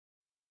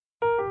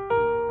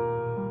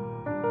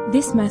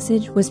This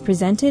message was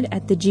presented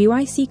at the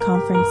GYC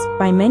conference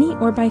by many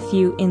or by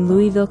few in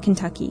Louisville,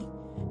 Kentucky.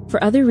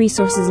 For other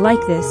resources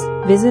like this,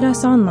 visit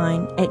us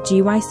online at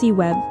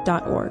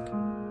gycweb.org.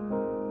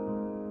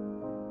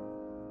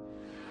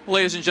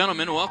 Ladies and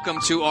gentlemen, welcome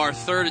to our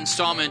third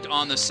installment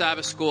on the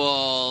Sabbath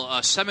School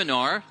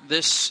seminar.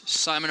 This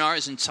seminar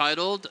is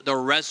entitled The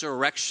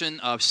Resurrection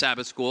of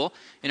Sabbath School.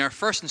 In our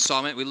first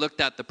installment, we looked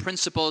at the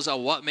principles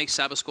of what makes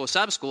Sabbath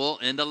School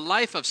and the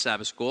life of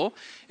Sabbath School.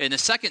 In the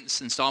second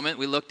installment,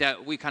 we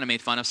kind of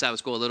made fun of Sabbath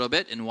School a little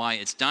bit and why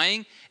it's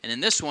dying. And in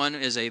this one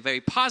is a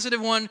very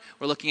positive one.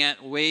 We're looking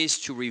at ways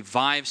to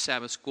revive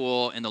Sabbath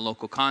School in the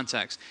local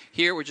context.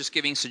 Here, we're just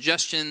giving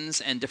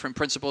suggestions and different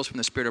principles from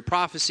the spirit of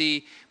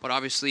prophecy, but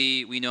obviously,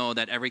 we know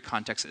that every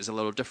context is a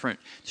little different.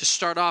 To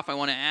start off, I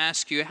want to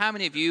ask you, how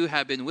many of you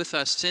have been with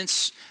us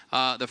since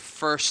the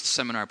first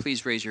seminar?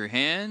 Please raise your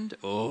hand.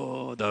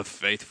 Oh, the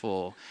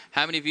faithful.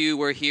 How many of you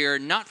were here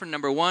not for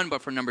number 1,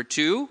 but for number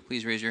 2?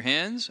 Please raise your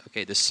hands.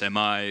 Okay, the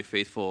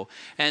semi-faithful.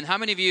 And how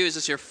many of you, is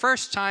this your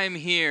first time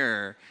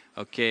here?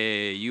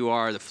 Okay, you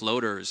are the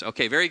floaters.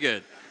 Okay, very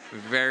good.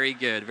 Very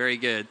good, very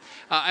good.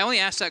 I only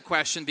asked that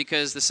question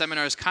because the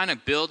seminars kind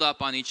of build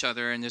up on each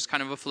other and there's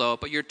kind of a flow,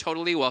 but you're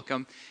totally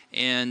welcome.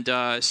 And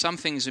some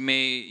things you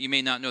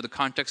may not know the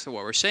context of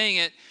what we're saying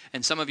it,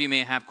 and some of you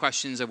may have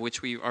questions of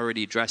which we've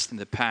already addressed in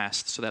the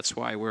past, so that's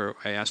why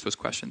I asked those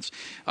questions.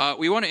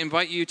 We want to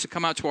invite you to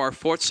come out to our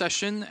fourth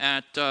session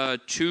at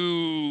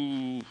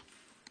 2:30.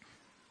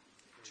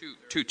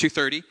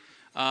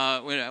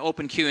 We're going to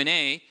open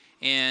Q&A.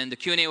 And the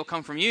Q&A will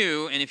come from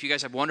you, and if you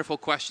guys have wonderful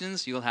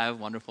questions, you'll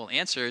have wonderful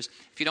answers.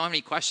 If you don't have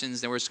any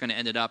questions, then we're just going to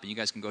end it up, and you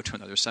guys can go to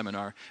another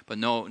seminar. But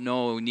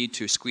no need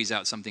to squeeze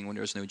out something when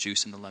there's no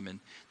juice in the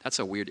lemon. That's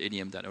a weird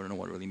idiom that I don't know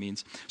what it really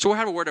means. So we'll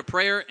have a word of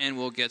prayer, and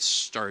we'll get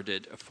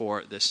started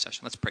for this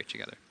session. Let's pray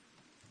together.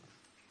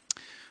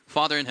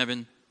 Father in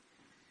heaven,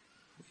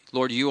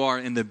 Lord, you are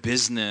in the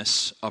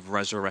business of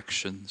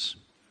resurrections.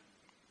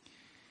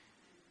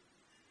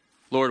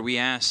 Lord, we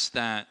ask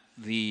that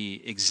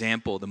the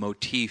example, the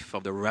motif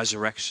of the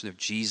resurrection of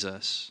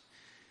Jesus,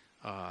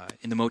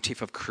 in the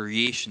motif of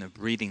creation, of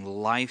breathing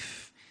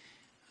life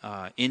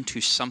into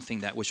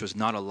something that which was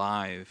not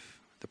alive,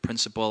 the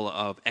principle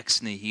of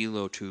ex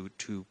nihilo,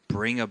 to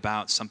bring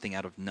about something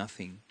out of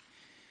nothing.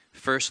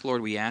 First,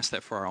 Lord, we ask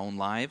that for our own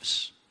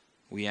lives.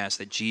 We ask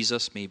that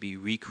Jesus may be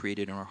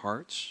recreated in our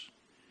hearts.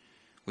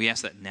 We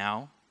ask that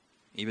now,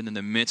 even in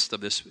the midst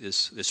of this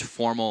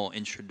formal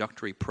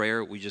introductory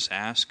prayer, we just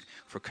ask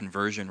for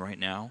conversion right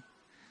now.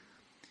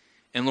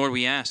 And Lord,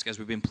 we ask, as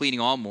we've been pleading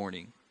all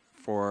morning,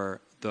 for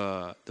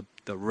the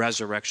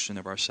resurrection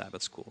of our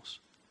Sabbath schools.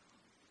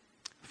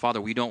 Father,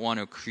 we don't want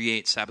to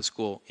create Sabbath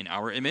school in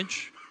our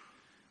image.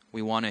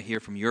 We want to hear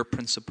from your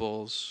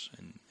principles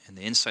and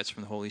the insights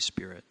from the Holy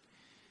Spirit.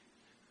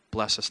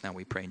 Bless us now,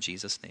 we pray in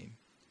Jesus' name.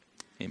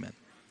 Amen.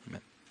 Amen.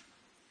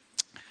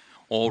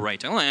 All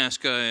right, I want to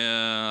ask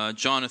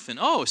Jonathan.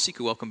 Oh, Sikhu,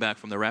 welcome back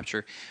from the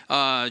rapture.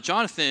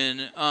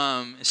 Jonathan,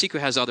 Sikhu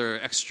has other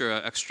extra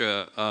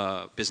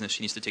business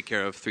she needs to take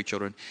care of, 3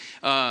 children.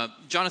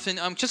 Jonathan,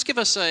 just give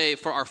us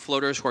for our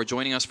floaters who are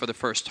joining us for the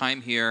first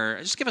time here,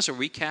 just give us a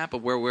recap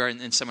of where we're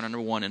in seminar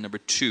number 1 and number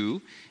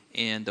 2,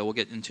 and we'll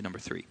get into number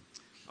 3.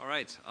 All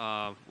right,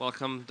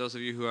 welcome those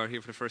of you who are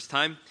here for the first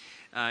time.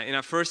 In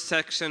our first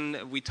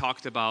section, we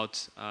talked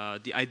about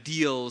the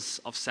ideals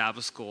of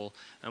Sabbath school,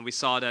 and we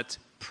saw that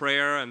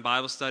prayer and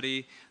Bible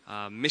study,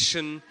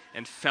 mission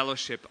and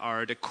fellowship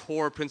are the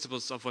core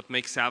principles of what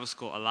makes Sabbath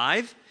school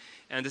alive.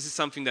 And this is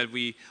something that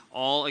we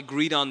all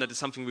agreed on, that is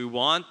something we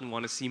want and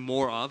want to see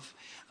more of.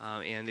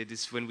 And it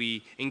is when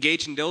we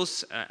engage in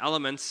those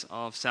elements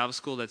of Sabbath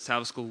school that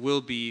Sabbath school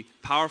will be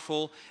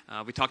powerful.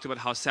 We talked about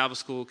how Sabbath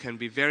school can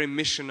be very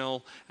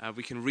missional.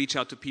 We can reach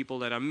out to people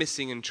that are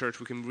missing in church.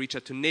 We can reach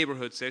out to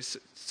neighborhoods. There's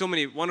so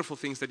many wonderful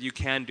things that you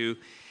can do.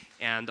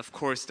 And of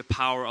course, the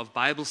power of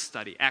Bible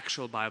study,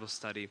 actual Bible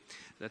study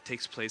that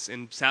takes place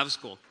in Sabbath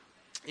school.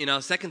 In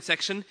our second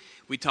section,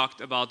 we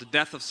talked about the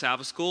death of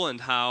Sabbath school and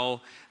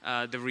how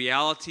the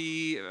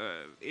reality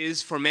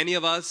is for many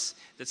of us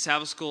that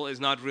Sabbath school is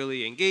not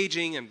really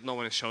engaging and no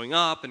one is showing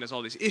up and there's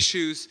all these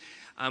issues.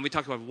 We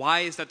talked about why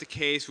is that the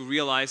case. We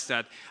realized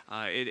that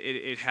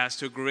it has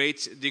to a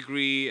great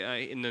degree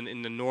in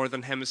the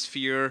northern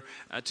hemisphere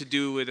to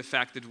do with the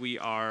fact that we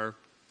are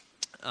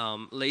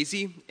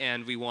lazy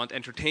and we want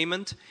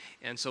entertainment,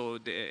 and so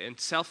and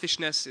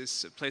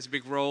selfishness plays a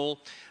big role,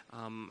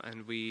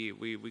 and we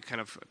kind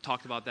of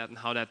talked about that and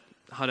how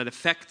that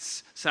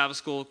affects Sabbath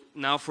school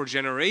now for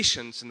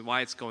generations and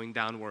why it's going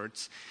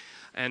downwards.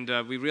 And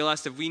we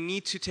realized that we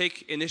need to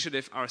take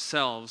initiative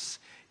ourselves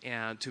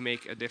and to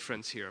make a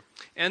difference here.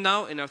 And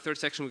now in our third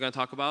section, we're going to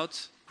talk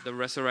about the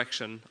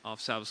resurrection of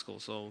Sabbath school.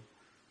 So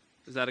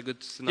Is that a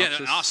good synopsis?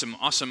 Yeah,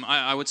 awesome.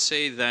 I would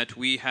say that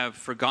we have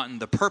forgotten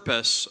the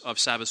purpose of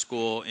Sabbath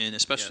School,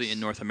 especially in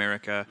North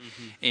America.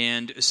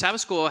 And Sabbath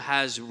School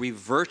has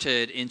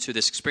reverted into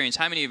this experience.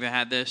 How many of you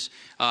had this?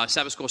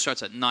 Sabbath School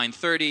starts at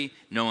 9:30.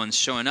 No one's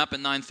showing up at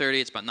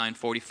 9:30. It's about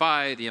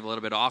 9:45. You have a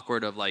little bit of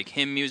awkward of like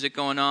hymn music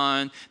going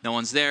on. No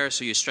one's there,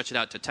 so you stretch it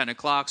out to 10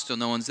 o'clock. Still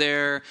no one's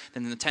there.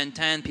 Then in the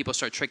 10:10, people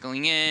start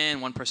trickling in,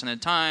 one person at a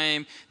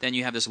time. Then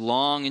you have this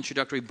long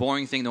introductory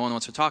boring thing no one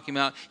wants to talk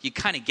about. You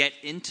kind of get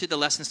into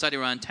the lesson study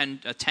around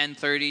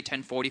 10:30,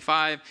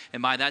 10:45,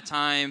 and by that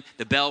time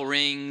the bell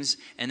rings,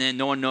 and then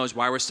no one knows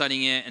why we're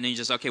studying it, and then you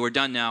just, okay, we're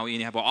done now.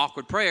 You have an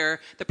awkward prayer.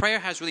 The prayer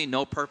has really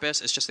no purpose.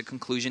 It's just a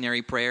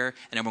conclusionary prayer,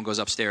 and everyone goes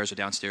upstairs or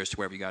downstairs to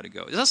wherever you got to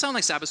go. Does that sound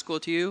like Sabbath School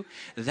to you?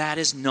 That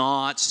is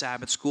not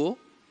Sabbath School.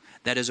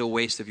 That is a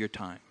waste of your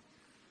time.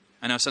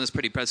 I know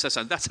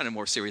that sounded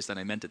more serious than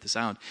I meant it to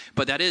sound.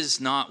 But that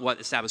is not what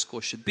a Sabbath School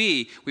should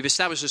be. We've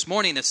established this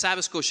morning that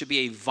Sabbath School should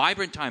be a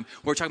vibrant time.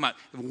 We're talking about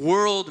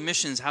world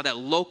missions, how that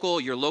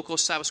your local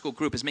Sabbath School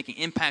group is making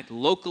impact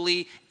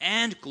locally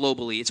and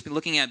globally. It's been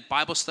looking at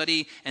Bible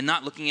study and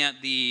not looking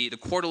at the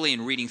quarterly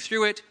and reading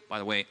through it. By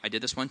the way, I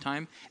did this one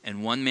time,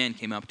 and one man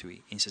came up to me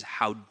and he says,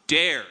 "How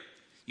dare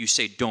you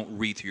say don't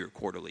read through your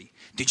quarterly?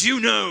 Did you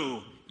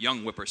know,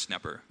 young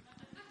whippersnapper?"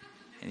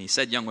 And he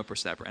said young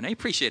whippersnapper. And I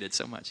appreciate it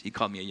so much. He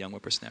called me a young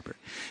whippersnapper.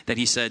 That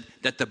he said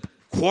that the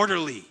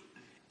quarterly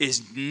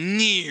is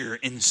near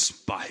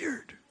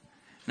inspired.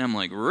 And I'm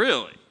like,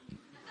 really?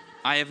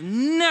 I have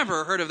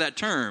never heard of that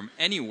term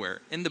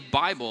anywhere in the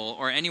Bible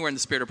or anywhere in the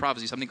Spirit of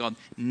Prophecy. Something called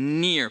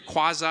near,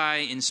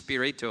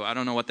 quasi-inspirato. I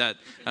don't know what that,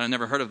 I've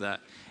never heard of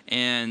that.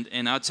 And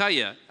I'll tell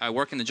you, I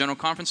work in the General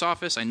Conference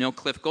office. I know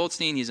Cliff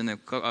Goldstein. He's in the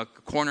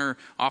corner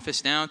office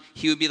down.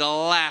 He would be the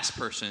last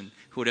person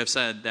who would have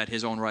said that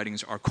his own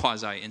writings are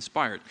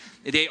quasi-inspired.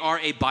 They are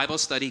a Bible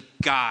study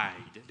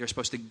guide. They're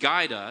supposed to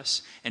guide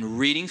us, and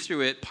reading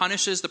through it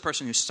punishes the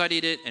person who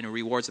studied it and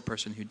rewards the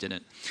person who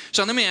didn't.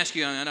 So let me ask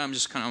you, and I'm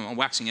just kind of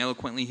waxing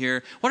eloquently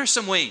here, what are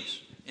some ways,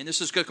 and this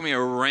is going to be a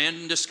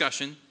random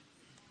discussion,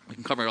 we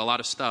can cover a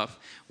lot of stuff,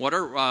 what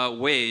are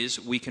ways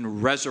we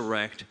can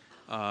resurrect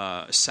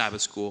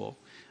Sabbath School?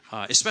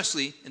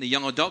 Especially in the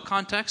young adult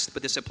context,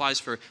 but this applies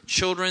for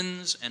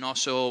children's and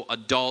also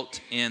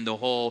adult and the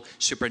whole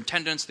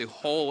superintendents, the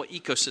whole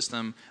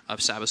ecosystem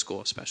of Sabbath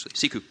School especially.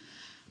 Sikhu.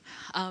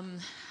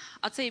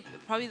 I'd say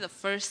probably the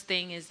first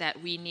thing is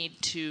that we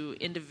need to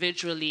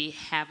individually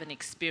have an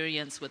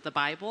experience with the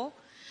Bible.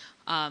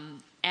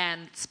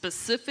 And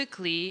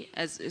specifically,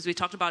 as we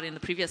talked about in the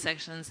previous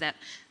sections, that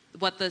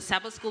what the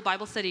Sabbath School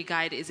Bible Study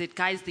Guide is, it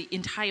guides the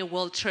entire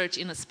world church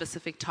in a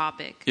specific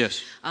topic.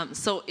 Yes.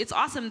 So it's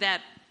awesome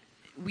that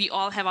we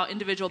all have our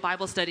individual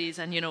Bible studies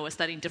and, we're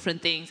studying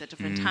different things at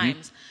different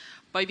times.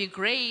 But it'd be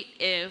great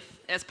if,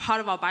 as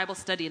part of our Bible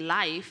study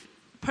life,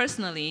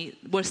 personally,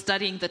 we're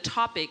studying the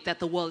topic that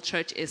the world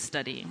church is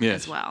studying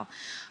as well.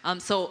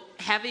 So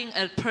having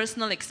a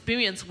personal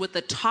experience with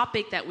the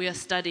topic that we are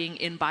studying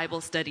in Bible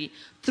study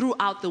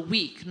throughout the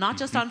week, not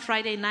just on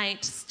Friday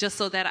nights, just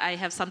so that I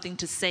have something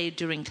to say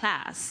during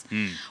class,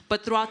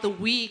 but throughout the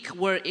week,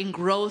 we're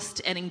engrossed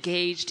and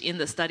engaged in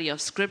the study of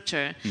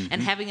Scripture,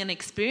 and having an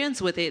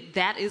experience with it,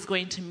 that is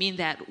going to mean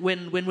that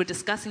when we're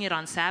discussing it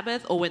on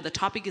Sabbath, or when the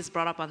topic is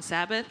brought up on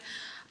Sabbath,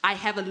 I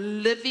have a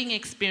living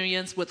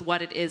experience with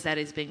what it is that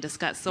is being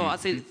discussed. So I'll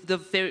say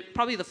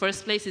probably the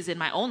first place is in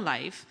my own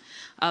life,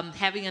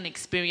 having an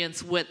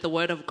experience with the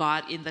Word of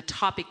God in the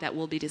topic that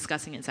we'll be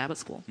discussing in Sabbath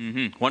School.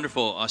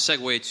 Wonderful.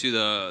 Segue to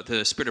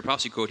the Spirit of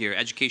Prophecy quote here,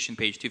 education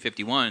page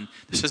 251.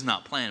 This is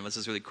not planned, but this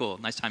is really cool.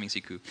 Nice timing,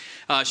 Sikhu.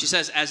 She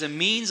says, as a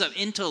means of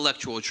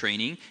intellectual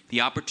training, the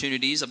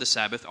opportunities of the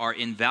Sabbath are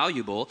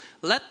invaluable.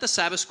 Let the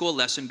Sabbath School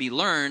lesson be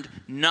learned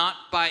not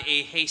by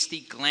a hasty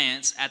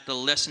glance at the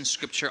lesson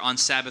scripture on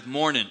Sabbath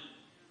morning.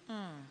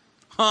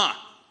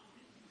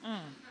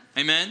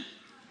 Amen?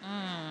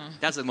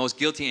 That's the most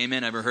guilty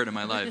amen I ever heard in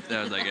my life.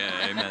 That was like,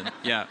 amen.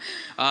 Yeah.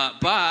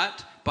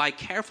 But by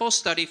careful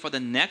study for the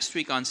next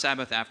week on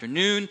Sabbath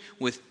afternoon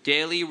with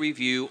daily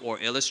review or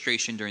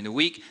illustration during the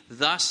week,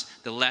 thus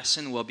the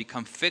lesson will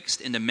become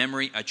fixed in the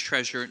memory, a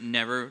treasure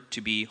never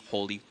to be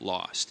wholly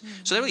lost.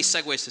 So that really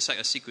segues to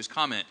Sikhu's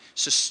comment.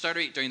 So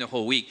study during the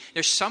whole week.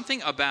 There's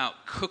something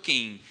about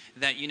cooking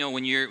that,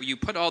 when you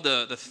put all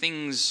the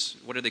things,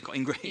 what are they called?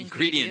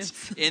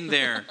 Ingredients in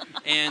there,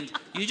 and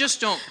you just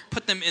don't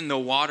put them in the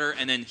water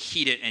and then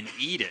heat it and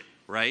eat it,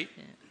 right?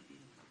 Yeah.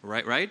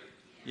 Right?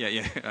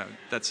 Yeah.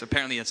 That's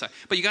apparently.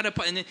 But you got to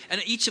put and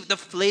each of the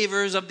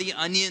flavors of the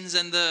onions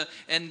and the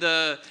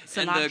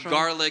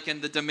garlic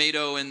and the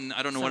tomato and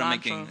I don't know what I'm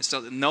making.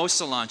 So no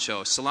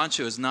cilantro.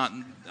 Cilantro is not.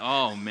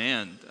 Oh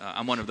man,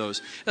 I'm one of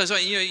those. So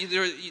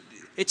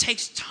it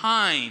takes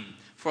time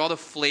for all the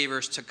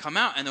flavors to come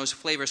out, and those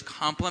flavors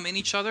complement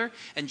each other.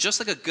 And just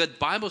like a good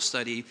Bible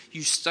study,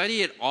 you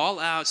study it all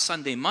out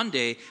Sunday,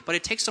 Monday, but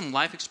it takes some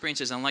life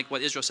experiences. And like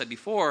what Israel said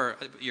before,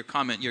 your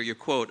comment, your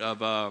quote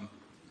of.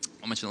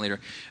 I'll mention it later.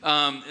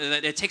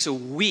 That it takes a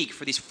week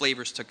for these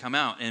flavors to come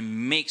out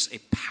and makes a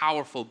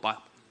powerful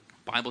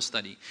Bible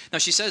study. Now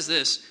she says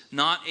this,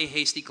 not a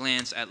hasty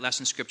glance at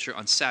lesson scripture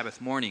on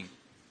Sabbath morning.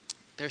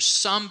 There's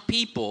some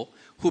people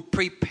who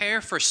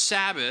prepare for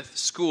Sabbath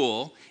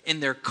school in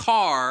their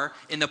car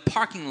in the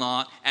parking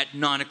lot at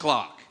 9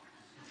 o'clock.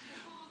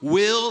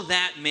 Will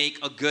that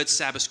make a good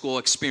Sabbath school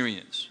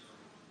experience?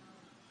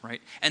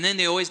 Right? And then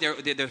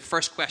their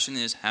first question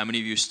is, how many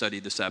of you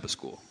studied the Sabbath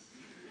school?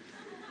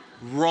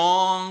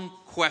 Wrong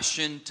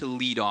question to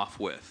lead off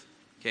with.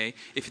 Okay?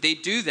 If they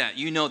do that,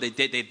 you know they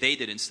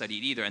didn't study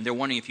it either, and they're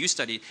wondering if you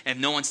studied. And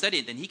if no one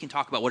studied, then he can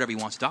talk about whatever he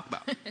wants to talk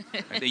about.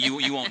 Right?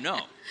 You won't know,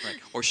 right?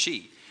 Or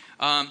she.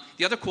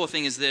 The other cool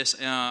thing is this.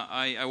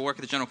 I work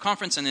at the General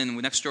Conference, and then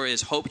next door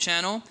is Hope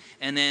Channel,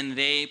 and then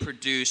they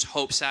produce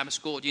Hope Sabbath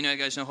School. Do you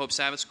guys know Hope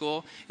Sabbath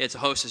School? Its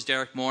host is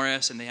Derek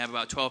Morris, and they have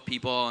about 12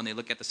 people, and they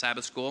look at the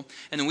Sabbath School.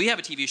 And then we have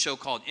a TV show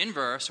called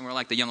Inverse, and we're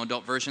like the young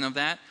adult version of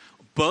that.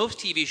 Both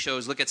TV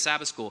shows look at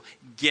Sabbath School.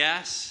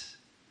 Guess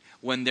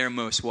when they're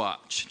most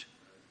watched?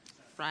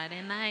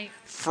 Friday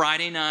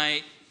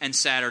night and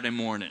Saturday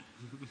morning.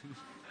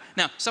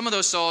 Now, some of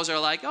those souls are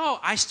like, oh,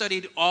 I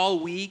studied all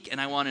week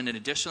and I wanted an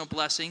additional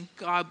blessing.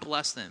 God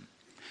bless them.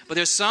 But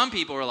there's some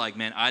people who are like,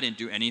 man, I didn't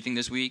do anything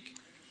this week.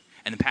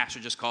 And the pastor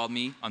just called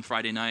me on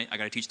Friday night. I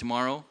got to teach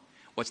tomorrow.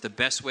 What's the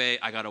best way?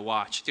 I got to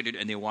watch.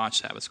 And they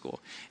watch Sabbath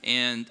School.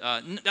 And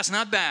that's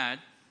not bad,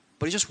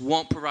 but it just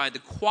won't provide the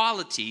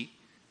quality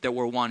that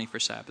we're wanting for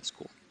Sabbath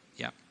School.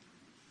 Yeah.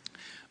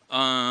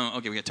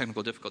 Okay, we got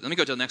technical difficulty. Let me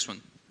go to the next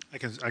one. I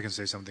can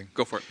say something.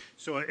 Go for it.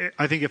 So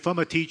I think if I'm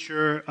a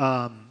teacher,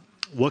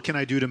 what can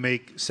I do to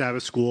make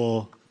Sabbath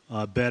School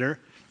better?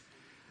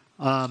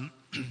 As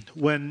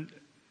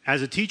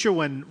a teacher,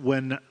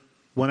 when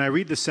I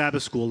read the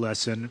Sabbath School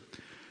lesson,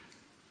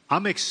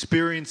 I'm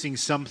experiencing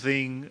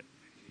something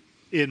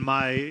in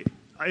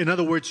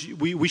other words,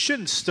 we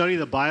shouldn't study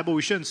the Bible,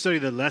 we shouldn't study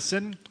the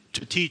lesson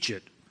to teach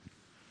it.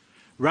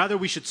 Rather,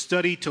 we should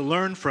study to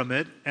learn from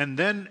it, and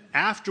then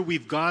after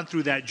we've gone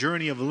through that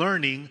journey of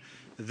learning,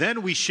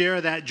 then we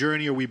share that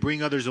journey or we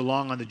bring others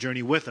along on the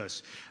journey with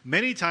us.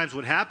 Many times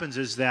what happens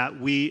is that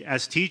we,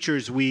 as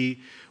teachers, we're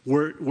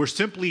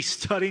simply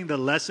studying the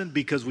lesson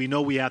because we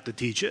know we have to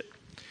teach it.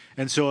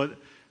 And so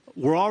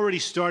we're already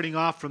starting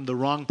off from the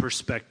wrong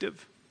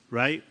perspective,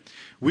 right?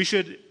 We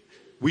should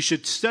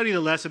study the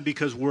lesson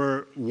because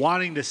we're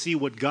wanting to see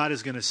what God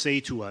is going to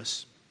say to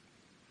us.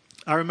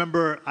 I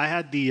remember I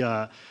had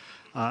the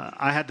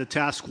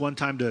task one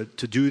time to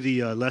do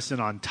the lesson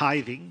on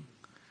tithing,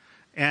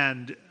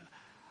 and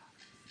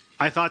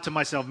I thought to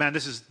myself, man,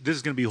 this is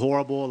going to be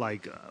horrible.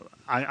 Like,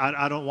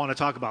 I don't want to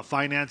talk about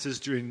finances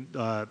during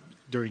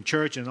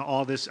church and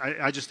all this.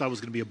 I just thought it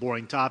was going to be a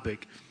boring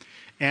topic.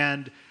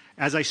 And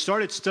as I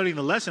started studying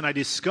the lesson, I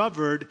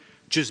discovered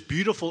just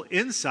beautiful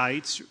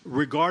insights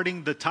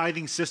regarding the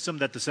tithing system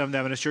that the Seventh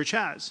Adventist Church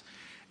has.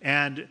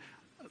 And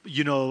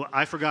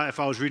I forgot if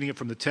I was reading it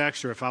from the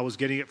text or if I was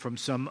getting it from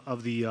some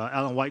of the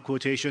Ellen White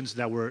quotations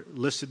that were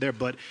listed there,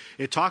 but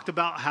it talked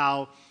about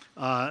how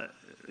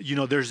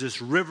there's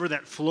this river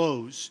that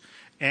flows,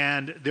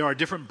 and there are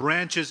different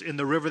branches in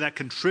the river that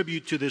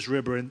contribute to this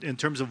river in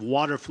terms of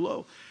water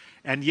flow.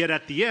 And yet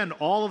at the end,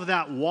 all of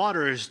that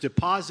water is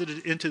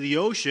deposited into the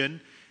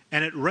ocean,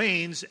 and it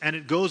rains, and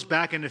it goes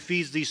back and it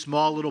feeds these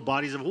small little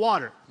bodies of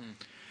water.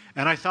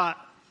 And I thought,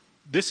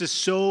 this is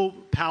so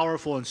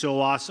powerful and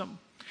so awesome.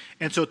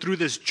 And so through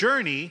this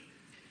journey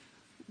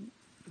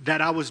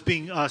that I was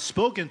being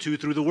spoken to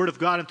through the Word of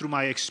God and through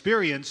my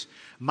experience,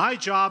 my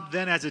job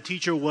then as a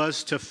teacher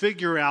was to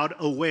figure out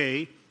a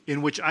way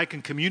in which I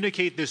can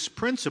communicate this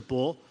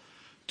principle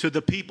to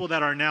the people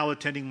that are now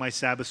attending my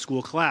Sabbath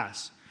School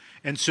class.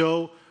 And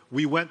so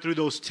we went through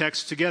those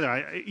texts together.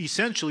 I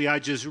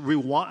just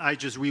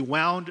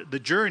rewound the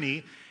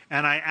journey,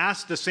 and I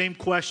asked the same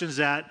questions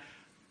that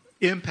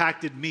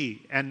impacted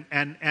me. And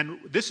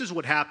this is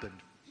what happened.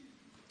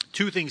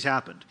 Two things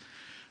happened.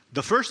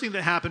 The first thing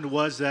that happened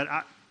was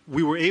that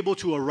we were able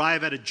to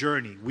arrive at a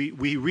journey.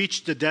 We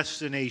reached the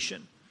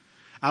destination.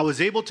 I was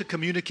able to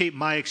communicate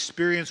my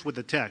experience with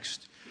the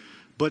text.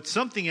 But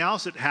something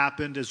else that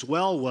happened as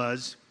well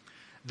was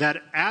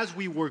that as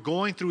we were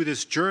going through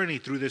this journey,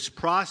 through this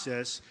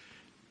process,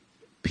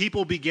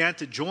 people began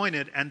to join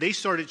it, and they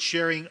started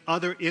sharing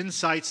other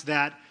insights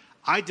that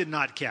I did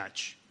not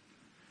catch.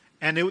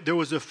 And there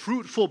was a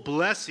fruitful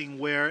blessing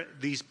where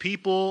these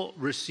people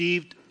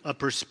received a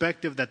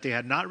perspective that they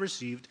had not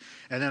received,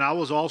 and then I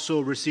was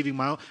also receiving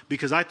my own,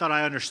 because I thought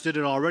I understood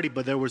it already,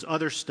 but there was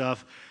other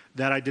stuff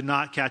that I did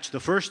not catch the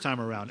first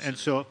time around. And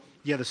so,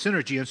 the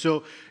synergy. And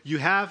so you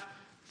have,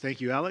 thank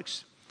you,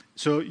 Alex.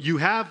 So you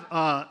have,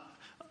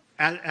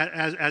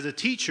 as a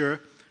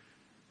teacher,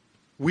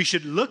 we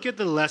should look at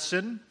the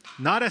lesson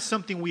not as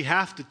something we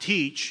have to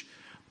teach,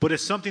 but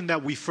as something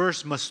that we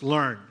first must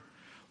learn.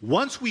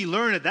 Once we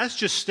learn it, that's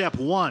just step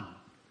one.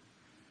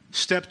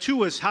 Step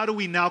two is, how do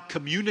we now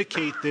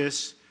communicate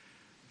this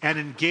and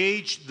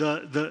engage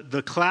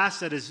the class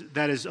that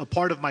is a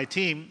part of my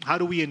team? How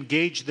do we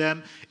engage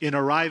them in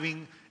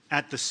arriving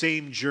at the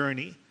same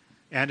journey?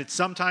 And it's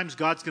sometimes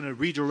God's going to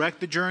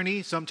redirect the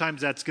journey.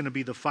 Sometimes that's going to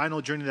be the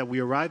final journey that we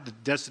arrive, the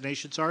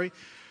destination, sorry.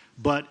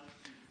 But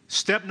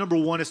step number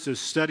one is to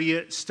study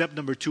it. Step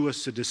number two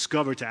is to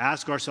discover, to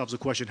ask ourselves a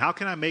question. How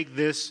can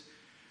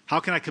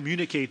I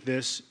communicate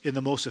this in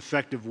the most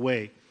effective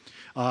way,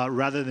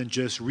 rather than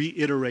just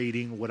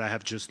reiterating what I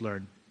have just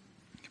learned?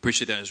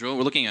 Appreciate that, Israel.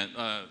 We're looking at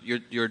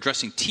you're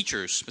addressing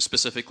teachers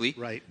specifically,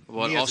 right?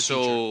 But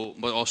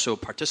also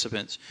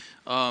participants.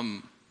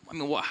 How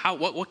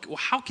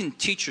can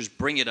teachers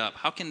bring it up?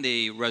 How can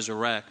they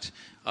resurrect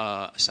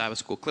Sabbath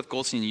School? Cliff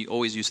Goldstein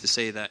always used to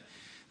say that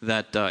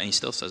and he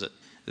still says it,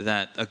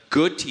 that a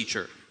good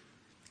teacher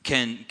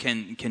can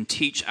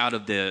teach out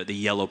of the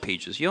yellow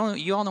pages. You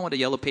all know what the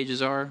yellow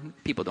pages are?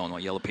 People don't know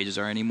what yellow pages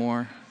are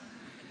anymore.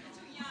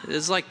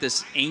 It's like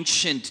this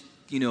ancient,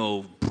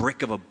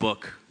 brick of a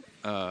book.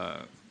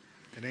 An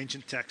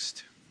ancient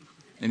text.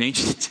 An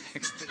ancient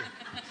text.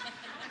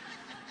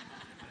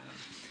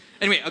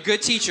 Anyway, a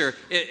good teacher,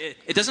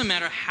 it doesn't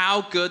matter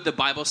how good the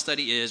Bible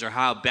study is or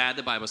how bad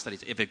the Bible study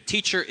is. If a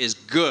teacher is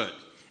good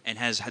and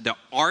has the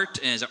art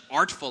and is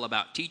artful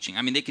about teaching,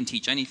 they can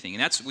teach anything.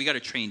 And we got to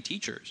train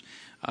teachers.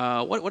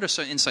 What are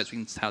some insights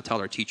we can tell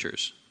our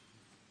teachers?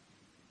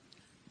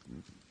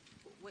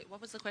 Wait,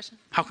 what was the question?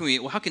 How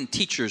can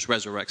teachers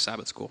resurrect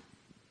Sabbath School?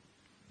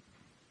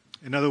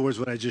 In other words,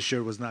 what I just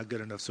shared was not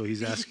good enough, so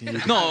he's asking you.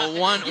 No,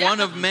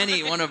 one of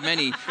many. Well,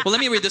 let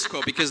me read this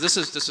quote because this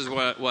is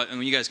what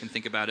and you guys can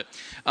think about it.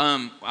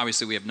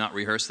 Obviously, we have not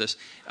rehearsed this.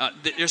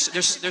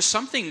 There's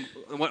something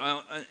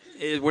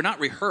we're not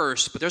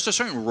rehearsed, but there's a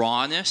certain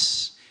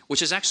rawness,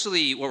 which is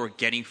actually what we're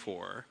getting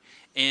for,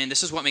 and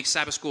this is what makes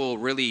Sabbath School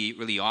really,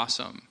 really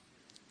awesome.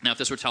 Now, if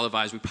this were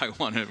televised, we probably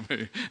want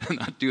to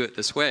not do it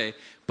this way.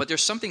 But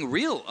there's something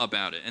real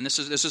about it, and this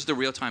is the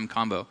real-time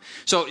combo.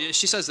 So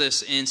she says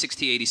this in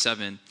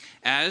 1687.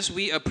 As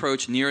we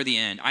approach near the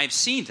end, I've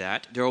seen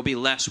that there will be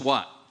less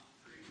what?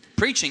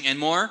 Preaching and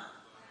more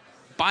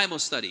Bible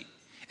study.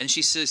 And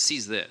she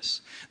sees this.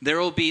 There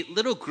will be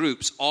little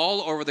groups all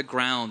over the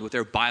ground with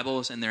their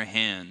Bibles in their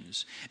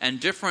hands.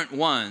 And different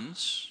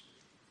ones,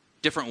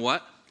 different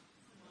what?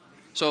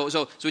 So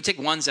we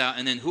take ones out,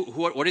 and then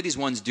what are these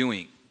ones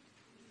doing?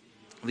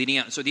 Leading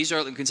out. So these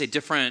are, you can say,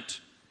 different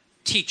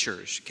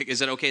teachers. Is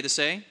that okay to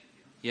say?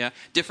 Yeah.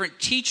 Different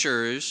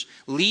teachers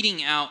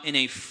leading out in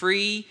a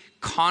free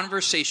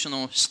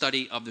conversational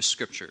study of the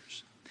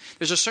scriptures.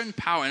 There's a certain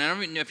power, and I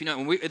don't even know if you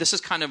know, this is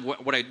kind of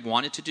what I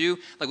wanted to do.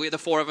 Like the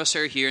four of us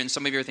are here, and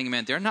some of you are thinking,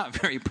 man, they're not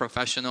very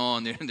professional,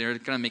 and they're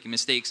kind of making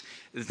mistakes.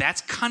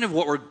 That's kind of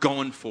what we're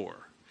going for.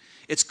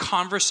 It's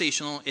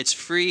conversational. It's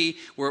free.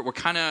 We're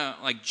kind of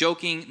like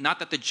joking. Not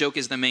that the joke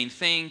is the main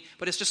thing,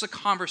 but it's just a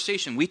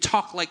conversation. We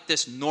talk like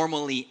this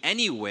normally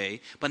anyway,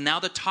 but now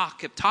the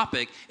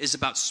topic is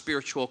about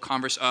spiritual,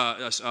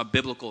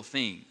 biblical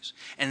things,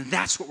 and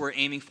that's what we're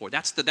aiming for.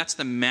 That's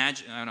the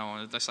magic. I don't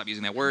know. Let's stop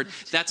using that word.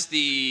 That's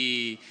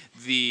the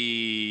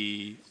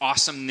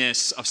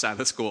awesomeness of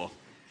Sabbath School,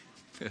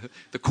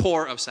 the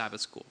core of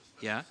Sabbath School.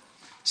 Yeah.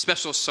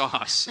 Special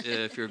sauce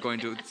if you're going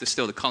to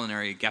distill the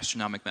culinary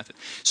gastronomic method.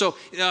 So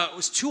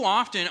too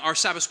often our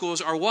Sabbath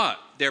schools are what?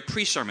 They're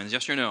pre-sermons,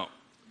 yes or no?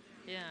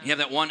 Yeah. You have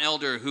that one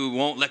elder who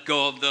won't let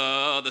go of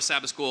the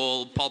Sabbath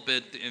school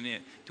pulpit.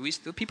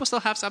 Do people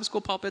still have Sabbath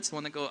school pulpits, the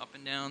one that go up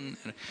and down?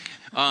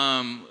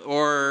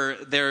 Or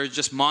they're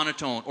just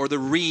monotone, or the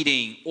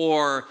reading,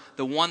 or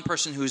the one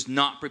person who's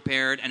not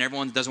prepared and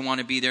everyone doesn't want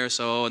to be there,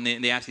 and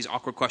they ask these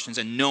awkward questions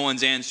and no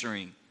one's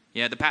answering.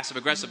 Yeah, the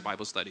passive-aggressive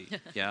Bible study.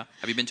 Yeah?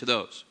 Have you been to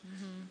those?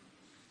 Mm-hmm.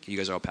 Okay, you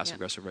guys are all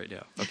passive-aggressive right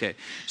now. Okay.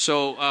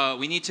 So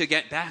we need to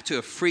get back to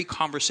a free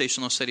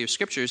conversational study of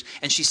Scriptures.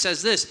 And she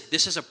says this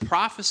is a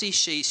prophecy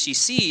she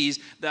sees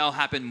that will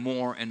happen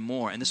more and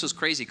more. And this was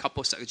crazy. A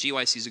couple of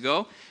GYCs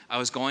ago, I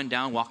was walking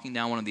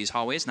down one of these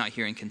hallways, not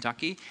here in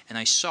Kentucky, and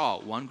I saw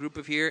one group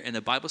of here in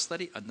the Bible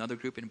study, another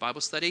group in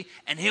Bible study,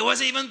 and it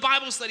wasn't even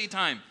Bible study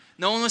time.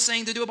 No one was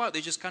saying to do about it.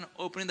 They just kind of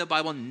opening the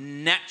Bible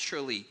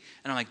naturally.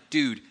 And I'm like,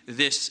 dude,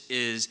 this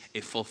is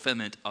a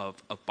fulfillment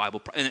of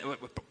Bible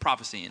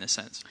prophecy in a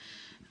sense.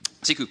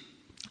 Sikhu.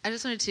 I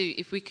just wanted to,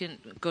 if we can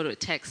go to a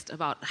text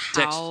about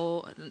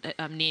how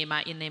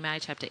Nehemiah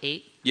chapter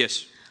 8.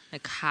 Yes.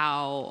 Like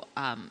how...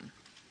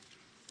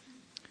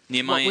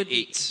 Nehemiah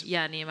 8.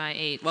 Nehemiah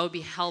 8. What would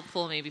be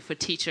helpful maybe for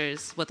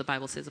teachers, what the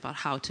Bible says about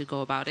how to go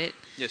about it.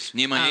 Yes,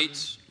 Nehemiah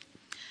 8.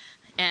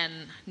 And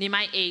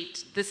Nehemiah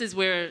 8, this is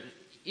where...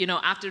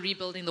 after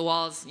rebuilding the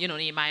walls,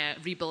 Nehemiah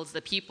rebuilds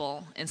the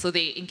people. And so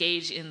they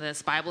engage in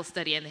this Bible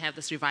study and they have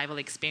this revival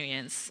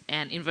experience.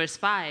 And in verse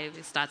 5,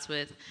 it starts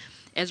with,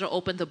 Ezra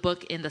opened the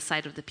book in the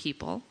sight of the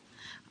people.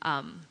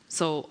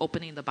 So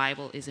opening the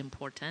Bible is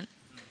important.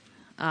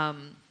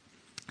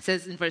 It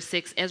says in verse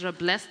 6, Ezra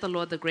blessed the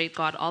Lord, the great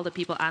God. All the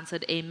people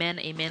answered, Amen,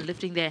 Amen.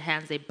 Lifting their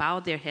hands, they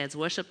bowed their heads,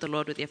 worshiped the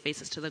Lord with their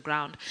faces to the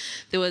ground.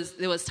 There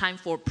was time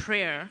for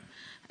prayer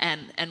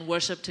and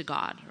worship to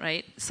God,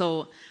 right?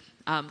 So...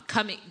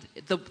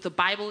 the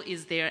Bible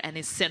is there and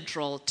is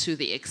central to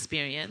the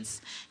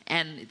experience,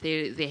 and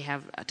they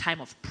have a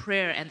time of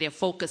prayer and their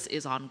focus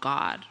is on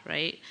God,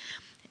 right?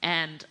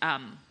 And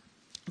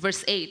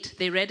verse 8,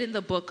 they read in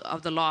the book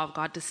of the law of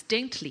God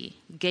distinctly,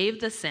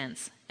 gave the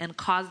sense, and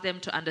caused them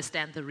to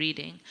understand the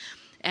reading.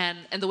 And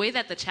the way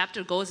that the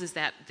chapter goes is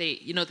that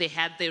they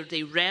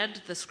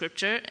read the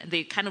scripture, and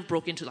they kind of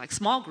broke into like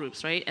small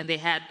groups, right? And they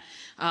had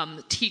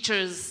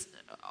teachers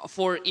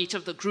for each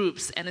of the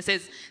groups. And it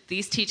says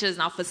these teachers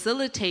now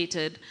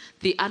facilitated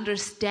the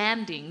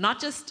understanding, not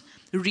just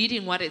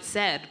reading what it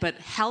said, but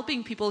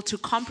helping people to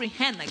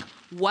comprehend, like,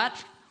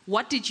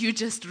 what did you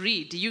just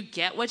read? Do you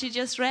get what you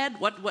just read?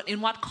 What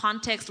in what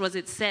context was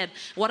it said?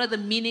 What's the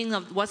meaning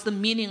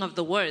of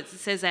the words? It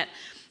says that,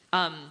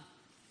 oh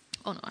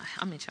no,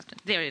 how many chapters?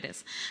 There it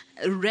is.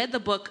 Read the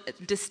book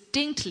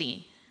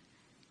distinctly,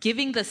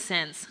 giving the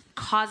sense,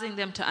 causing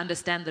them to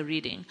understand the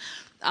reading.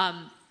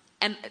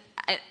 And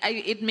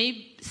it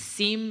may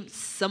seem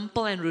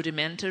simple and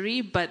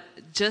rudimentary, but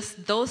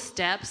just those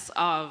steps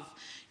of,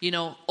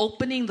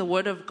 opening the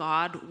Word of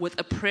God with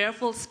a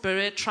prayerful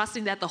spirit,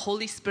 trusting that the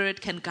Holy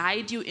Spirit can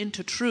guide you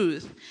into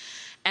truth.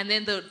 And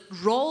then the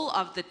role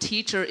of the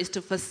teacher is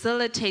to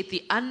facilitate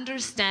the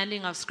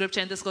understanding of Scripture.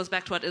 And this goes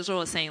back to what Israel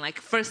was saying,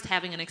 like first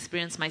having an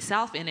experience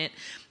myself in it,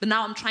 but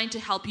now I'm trying to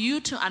help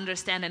you to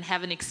understand and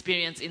have an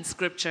experience in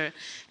Scripture.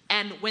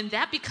 And when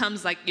that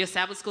becomes like your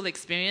Sabbath school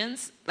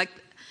experience, like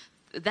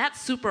that's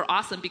super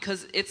awesome,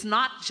 because it's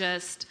not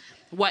just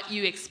what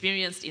you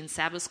experienced in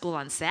Sabbath school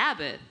on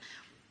Sabbath,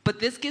 but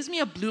this gives me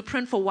a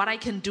blueprint for what I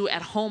can do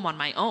at home on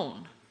my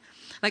own.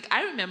 Like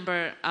I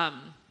remember,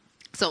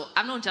 so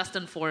I've known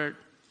Justin for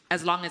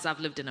as long as I've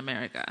lived in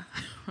America,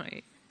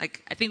 right?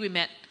 Like I think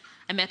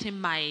I met him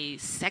my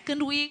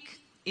second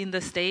week in the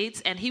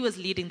States, and he was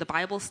leading the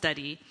Bible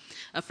study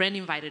a friend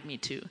invited me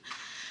to.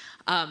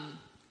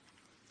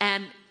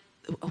 And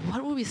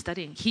what were we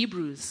studying?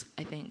 Hebrews,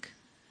 I think.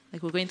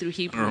 Like we're going through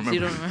Hebrews.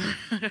 You don't remember?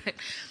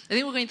 I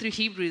think we're going through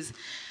Hebrews.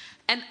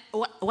 And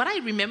what I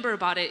remember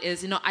about it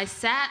is, I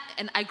sat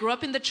and I grew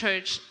up in the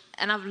church,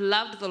 and I've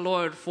loved the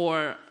Lord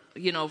for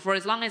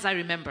as long as I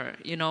remember,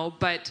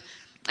 but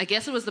I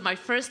guess it was my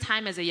first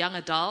time as a young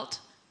adult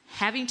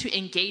having to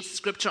engage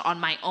Scripture on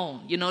my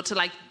own, to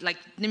like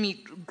let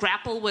me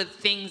grapple with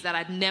things that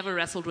I'd never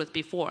wrestled with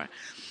before.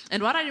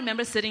 And what I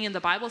remember sitting in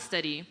the Bible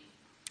study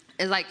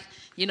is like,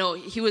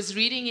 he was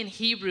reading in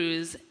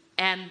Hebrews,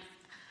 and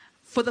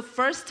for the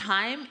first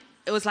time,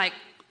 it was like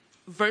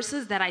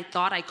verses that I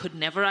thought I could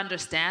never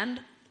understand,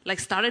 like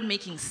started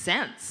making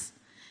sense.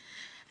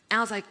 And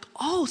I was like,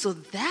 oh, so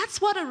that's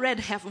what a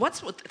red heifer,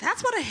 that's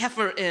what a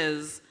heifer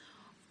is.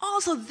 Oh,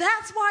 so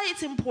that's why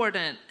it's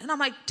important. And I'm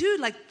like, dude,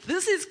 like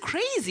this is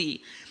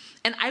crazy.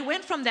 And I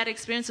went from that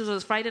experience, it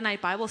was Friday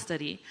night Bible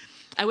study.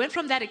 I went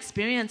from that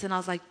experience and I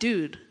was like,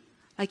 dude,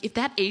 like if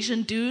that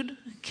Asian dude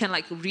can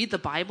like read the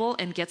Bible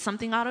and get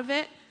something out of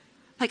it,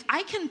 like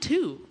I can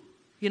too.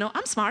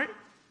 I'm smart.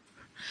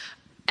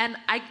 And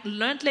I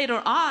learned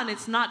later on,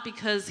 it's not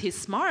because he's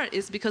smart,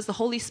 it's because the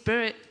Holy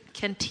Spirit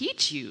can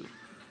teach you.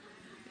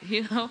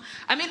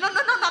 I mean, no, not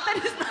that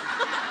he's not.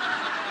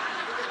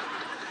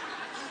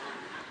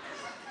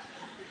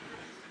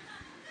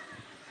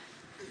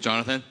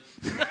 Jonathan?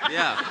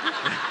 Yeah.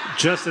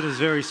 Justin is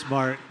very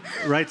smart.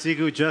 Right,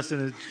 Sikhu?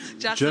 Justin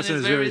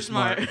is very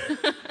smart.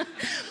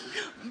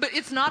 But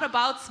it's not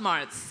about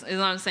smarts, is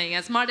what I'm saying.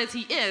 As smart as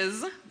he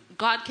is,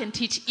 God can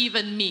teach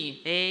even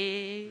me.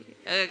 Hey,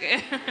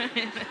 okay.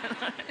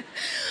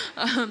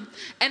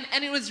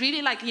 And it was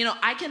really like,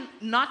 I can,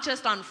 not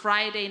just on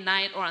Friday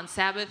night or on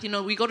Sabbath,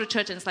 we go to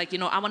church and it's like,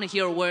 I want to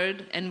hear a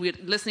word, and we're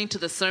listening to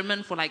the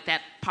sermon for like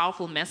that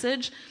powerful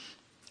message.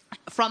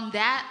 From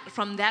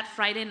that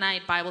Friday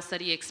night Bible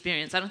study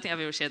experience, I don't think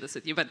I've ever shared this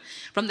with you, but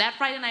from that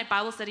Friday night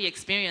Bible study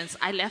experience,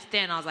 I left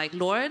there and I was like,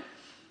 Lord,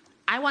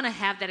 I want to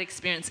have that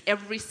experience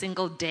every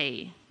single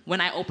day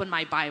when I open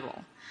my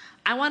Bible.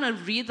 I want to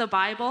read the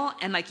Bible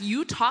and like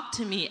you talk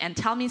to me and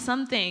tell me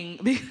something,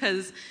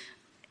 because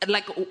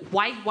like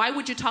why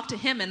would you talk to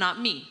him and not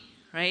me,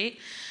 right?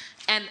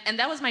 And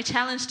that was my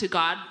challenge to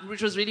God,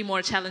 which was really more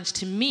a challenge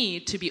to me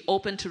to be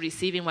open to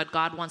receiving what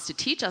God wants to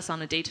teach us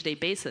on a day-to-day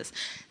basis.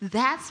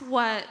 That's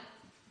what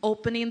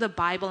opening the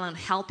Bible and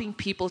helping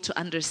people to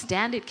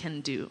understand it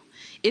can do.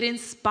 It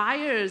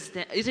inspires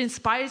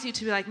you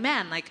to be like,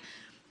 man, like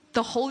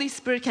the Holy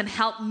Spirit can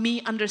help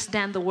me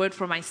understand the word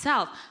for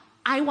myself.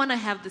 I want to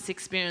have this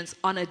experience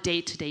on a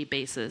day-to-day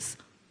basis,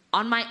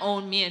 on my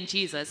own, me and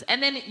Jesus.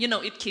 And then,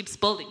 it keeps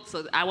building.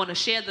 So I want to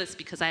share this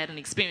because I had an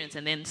experience,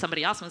 and then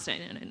somebody else wants to,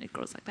 and it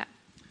grows like that.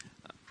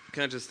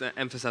 Can I just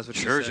emphasize what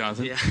you said? Sure,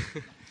 Jonathan. Yeah.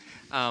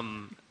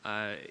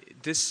 I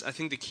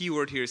think the key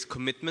word here is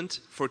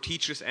commitment for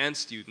teachers and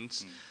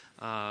students.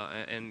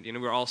 And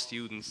we're all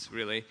students,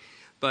 really.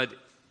 But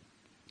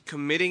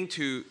committing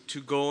to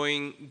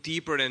going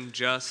deeper than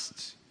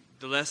just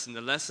the lesson. The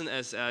lesson,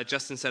 as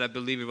Justin said, I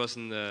believe it was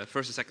in the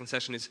first or second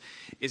session,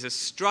 is a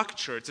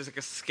structure. It's just like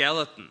a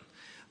skeleton.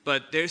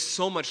 But there's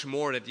so much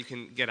more that you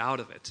can get out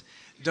of it.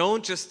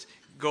 Don't just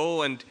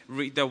go and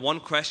read the one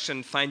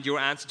question, find your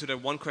answer to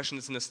that one question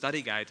that's in the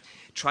study guide.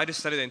 Try to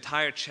study the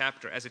entire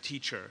chapter as a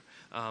teacher,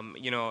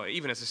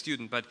 even as a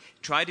student. But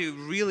try to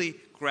really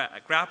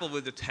grapple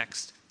with the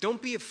text.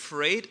 don't be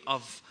afraid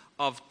of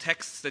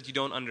texts that you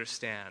don't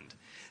understand.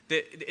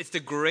 It's the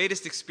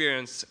greatest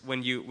experience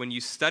when you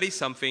study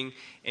something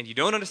and you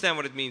don't understand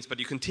what it means, but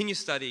you continue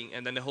studying,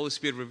 and then the Holy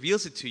Spirit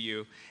reveals it to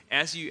you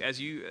as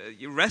you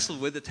wrestle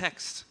with the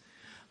text.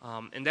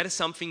 And that is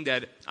something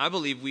that I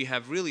believe we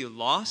have really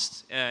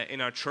lost in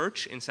our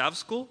church, in Sabbath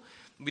School.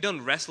 We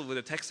don't wrestle with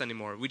the text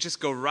anymore. We just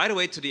go right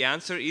away to the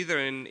answer, either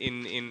in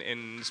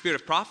the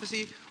spirit of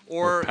prophecy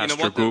or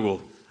Pastor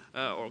Google.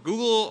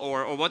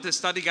 Or what the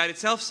study guide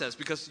itself says,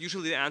 because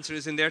usually the answer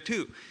is in there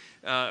too,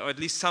 or at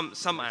least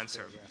some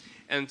answer.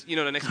 And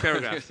the next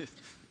paragraph.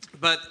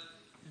 But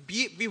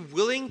be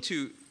willing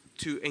to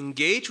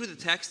engage with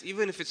the text,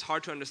 even if it's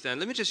hard to understand.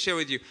 Let me just share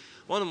with you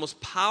one of the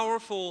most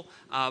powerful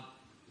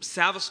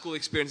Sabbath School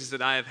experiences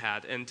that I have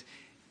had. And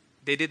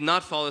they did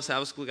not follow the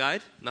Sabbath School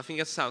guide. Nothing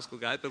against the Sabbath School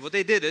guide. But what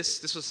they did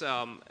is, this was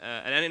at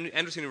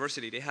Andrews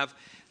University.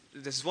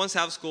 This is one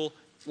Sabbath school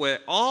where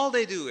all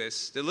they do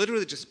is, they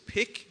literally just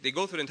they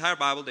go through the entire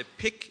Bible, they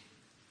pick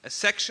a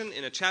section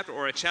in a chapter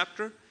or a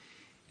chapter,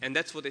 and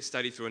that's what they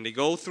study through. And they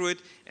go through it,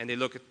 and they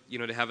look at,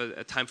 they have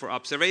a time for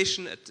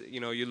observation,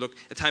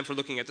 a time for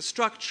looking at the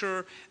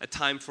structure, a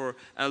time for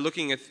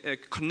looking at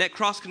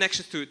cross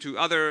connections to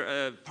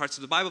other parts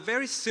of the Bible.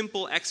 Very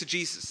simple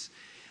exegesis.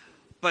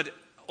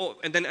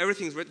 And then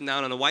everything's written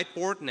down on a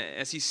whiteboard, and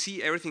as you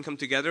see everything come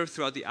together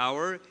throughout the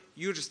hour,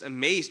 you're just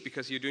amazed,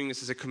 because you're doing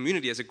this as a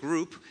community, as a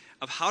group,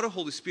 of how the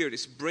Holy Spirit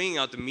is bringing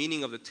out the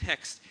meaning of the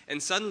text.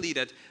 And suddenly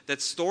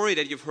that story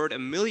that you've heard a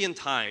million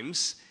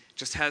times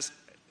just has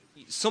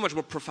so much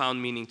more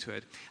profound meaning to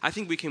it. I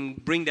think we can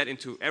bring that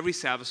into every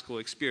Sabbath School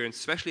experience,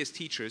 especially as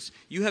teachers.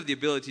 You have the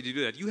ability to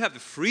do that. You have the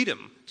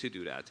freedom to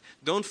do that.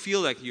 Don't feel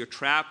like you're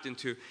trapped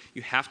into,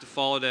 you have to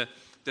follow the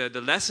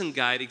lesson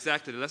guide.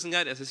 Exactly, the lesson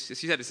guide, as you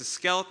said, is a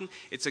skeleton.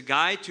 It's a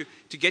guide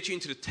to get you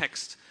into the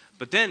text.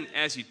 But then,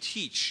 as you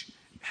teach,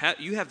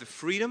 you have the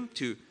freedom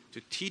to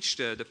teach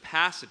the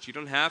passage. You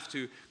don't have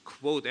to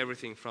quote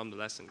everything from the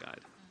lesson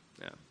guide.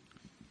 Yeah.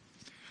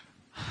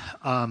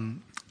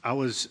 I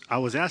was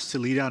asked to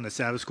lead out in a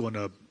Sabbath school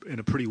in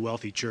a pretty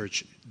wealthy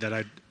church that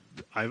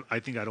I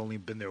think I'd only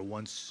been there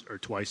once or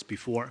twice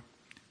before,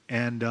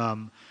 and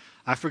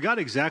I forgot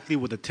exactly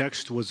what the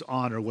text was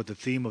on or what the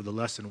theme of the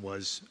lesson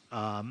was,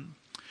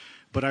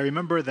 but I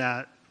remember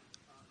that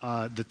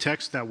the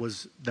text that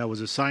was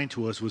assigned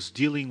to us was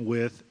dealing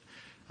with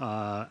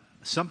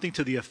something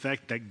to the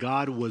effect that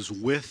God was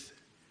with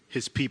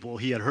His people.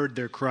 He had heard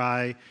their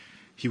cry,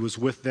 He was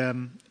with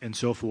them, and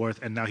so forth,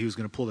 and now He was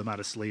going to pull them out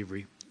of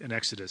slavery in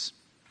Exodus.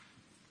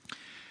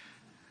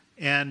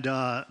 And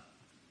I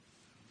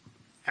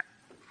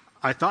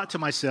thought to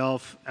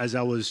myself, as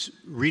I was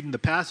reading the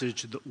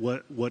passage,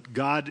 what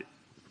God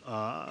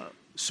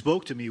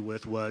spoke to me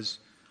with was,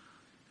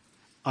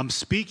 I'm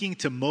speaking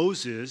to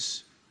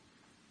Moses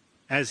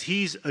as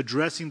he's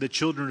addressing the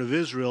children of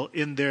Israel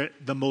in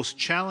the most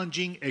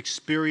challenging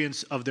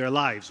experience of their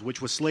lives,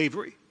 which was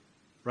slavery,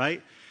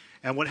 right?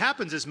 And what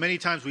happens is, many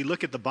times we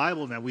look at the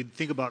Bible and we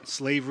think about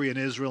slavery in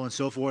Israel and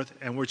so forth,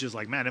 and we're just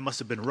like, man, it must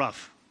have been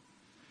rough.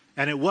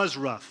 And it was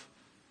rough.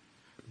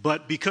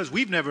 But because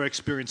we've never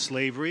experienced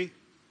slavery,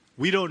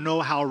 we don't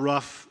know how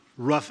rough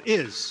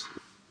is.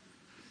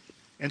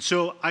 And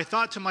so I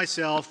thought to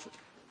myself,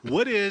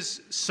 what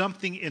is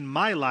something in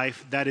my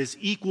life that is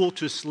equal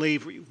to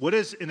slavery? What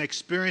is an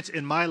experience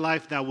in my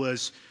life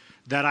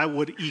that I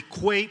would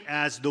equate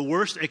as the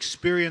worst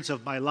experience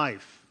of my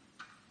life?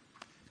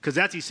 Because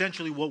that's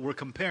essentially what we're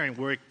comparing.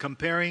 We're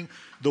comparing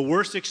the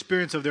worst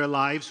experience of their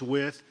lives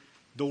with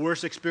the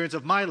worst experience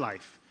of my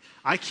life.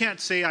 I can't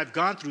say I've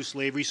gone through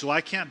slavery, so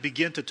I can't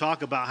begin to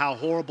talk about how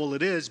horrible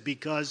it is,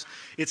 because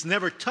it's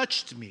never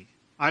touched me.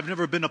 I've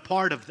never been a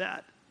part of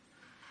that.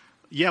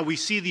 Yeah, we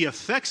see the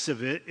effects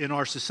of it in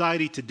our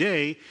society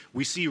today.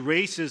 We see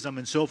racism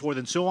and so forth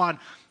and so on.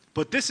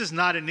 But this is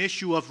not an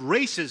issue of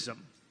racism.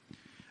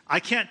 I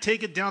can't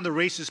take it down the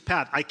racist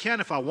path. I can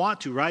if I want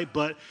to, right?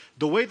 But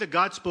the way that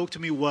God spoke to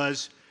me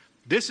was,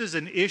 this is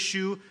an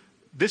issue,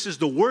 this is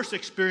the worst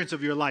experience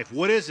of your life.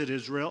 What is it,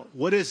 Israel?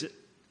 What is it?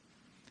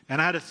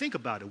 And I had to think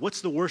about it.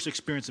 What's the worst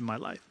experience in my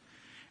life?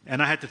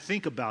 And I had to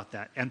think about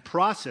that and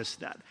process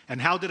that.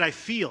 And how did I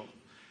feel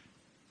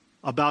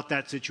about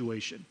that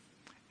situation?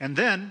 And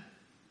then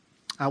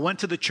I went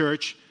to the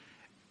church,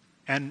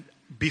 and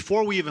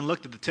before we even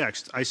looked at the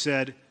text, I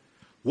said,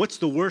 what's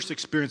the worst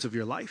experience of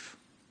your life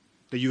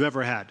that you've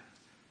ever had?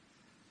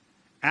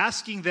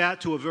 Asking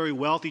that to a very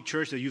wealthy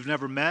church that you've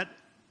never met,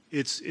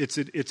 it's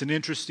an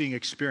interesting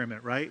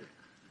experiment, right?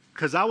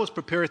 Because I was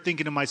prepared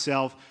thinking to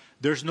myself,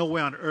 there's no way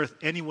on earth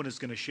anyone is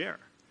going to share.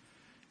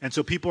 And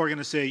so people are going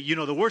to say,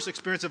 the worst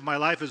experience of my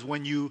life is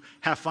when you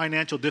have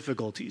financial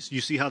difficulties.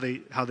 You see how they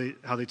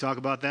talk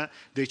about that?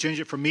 They change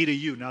it from me to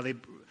you. Now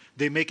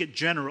they make it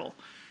general.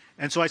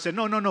 And so I said,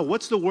 no.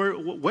 What's the word?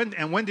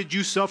 When did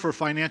you suffer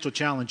financial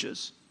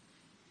challenges?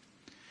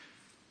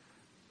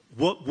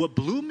 What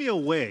blew me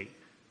away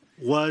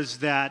was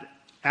that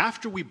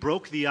after we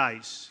broke the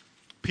ice,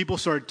 people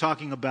started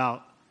talking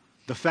about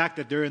the fact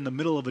that they're in the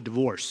middle of a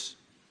divorce.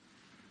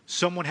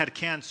 Someone had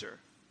cancer.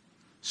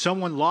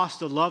 Someone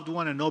lost a loved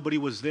one and nobody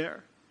was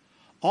there.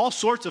 All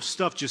sorts of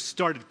stuff just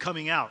started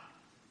coming out.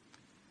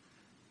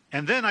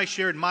 And then I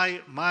shared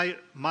my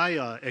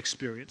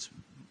experience,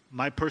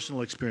 my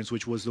personal experience,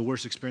 which was the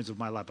worst experience of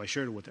my life. I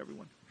shared it with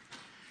everyone.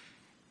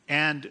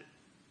 And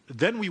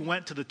then we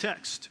went to the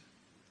text.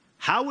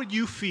 How would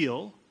you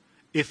feel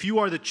if you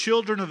are the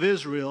children of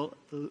Israel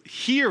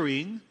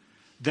hearing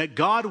that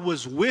God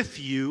was with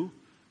you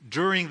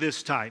during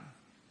this time?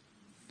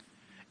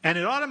 And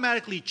it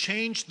automatically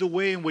changed the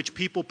way in which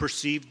people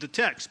perceived the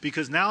text,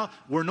 because now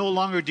we're no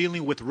longer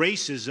dealing with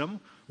racism.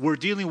 We're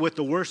dealing with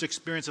the worst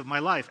experience of my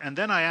life. And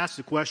then I asked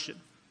the question.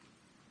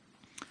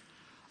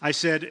 I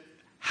said,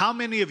 how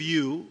many of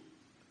you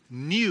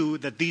knew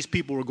that these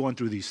people were going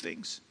through these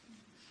things?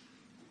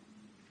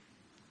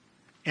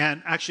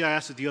 And actually, I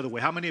asked it the other way.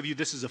 How many of you,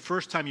 this is the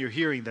first time you're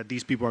hearing that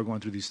these people are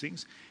going through these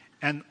things?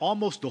 And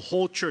almost the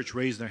whole church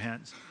raised their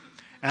hands.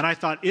 And I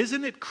thought,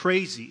 isn't it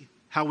crazy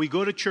how we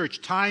go to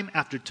church time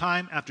after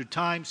time after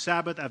time,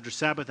 Sabbath after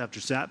Sabbath after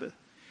Sabbath,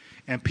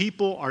 and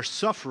people are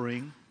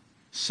suffering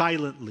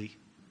silently?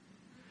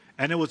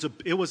 And it was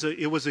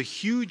a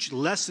huge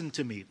lesson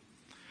to me,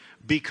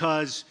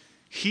 because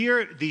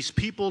here these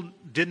people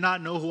did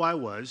not know who I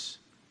was,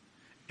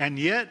 and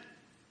yet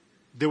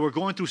they were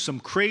going through some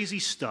crazy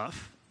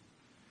stuff,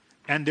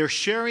 and they're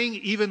sharing,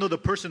 even though the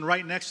person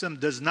right next to them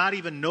does not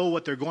even know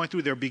what they're going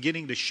through, they're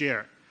beginning to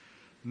share.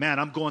 Man,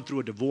 I'm going through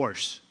a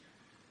divorce.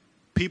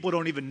 People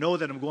don't even know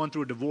that I'm going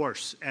through a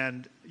divorce,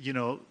 and,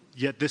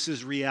 yet this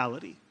is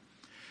reality.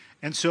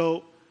 And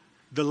so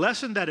the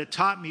lesson that it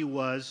taught me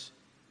was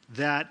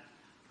that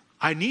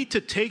I need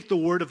to take the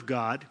Word of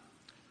God,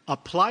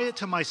 apply it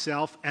to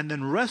myself, and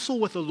then wrestle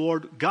with the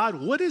Lord. God,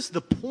 what is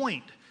the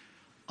point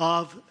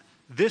of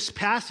this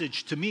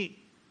passage to me?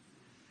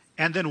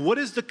 And then what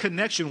is the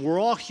connection? We're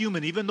all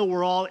human, even though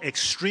we're all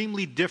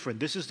extremely different.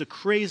 This is the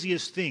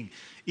craziest thing.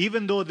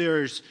 Even though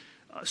there's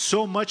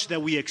so much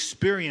that we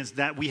experience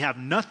that we have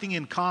nothing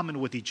in common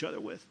with each other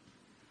with.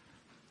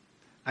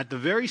 At the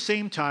very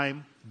same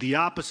time, the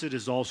opposite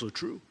is also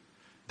true,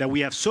 that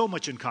we have so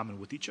much in common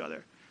with each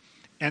other.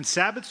 And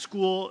Sabbath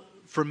school,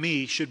 for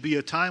me, should be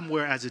a time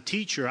where, as a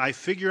teacher, I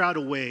figure out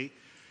a way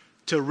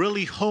to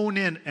really hone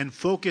in and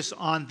focus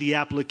on the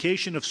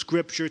application of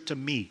Scripture to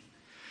me.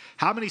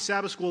 How many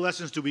Sabbath school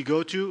lessons do we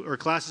go to, or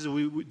classes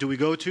do we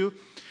go to?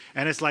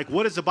 And it's like,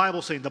 what is the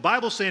Bible saying? The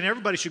Bible's saying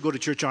everybody should go to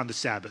church on the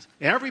Sabbath.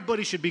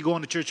 Everybody should be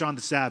going to church on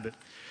the Sabbath.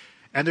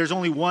 And there's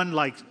only one,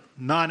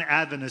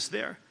 non-Adventist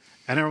there.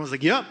 And everyone's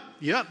like, yep,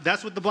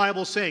 that's what the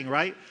Bible's saying,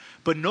 right?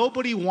 But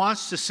nobody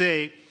wants to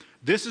say,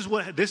 this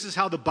is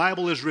how the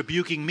Bible is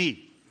rebuking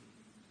me.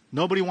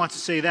 Nobody wants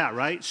to say that,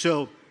 right?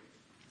 So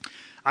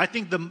I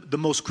think the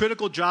most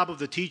critical job of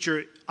the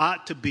teacher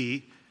ought to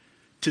be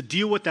to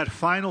deal with that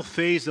final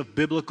phase of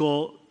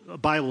biblical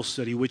Bible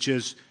study, which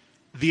is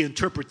the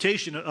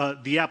interpretation,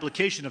 the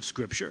application of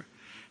Scripture.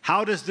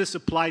 How does this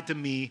apply to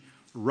me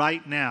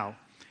right now?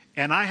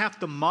 And I have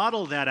to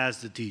model that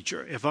as the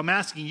teacher. If I'm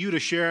asking you to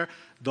share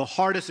the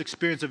hardest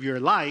experience of your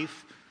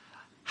life,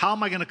 how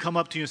am I going to come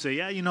up to you and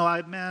say,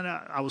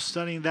 I was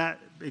studying that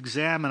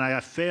exam and I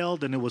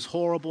failed and it was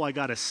horrible. I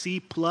got a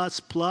C++,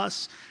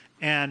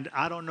 and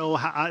I don't know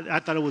how, I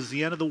thought it was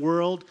the end of the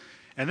world.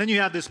 And then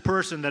you have this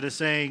person that is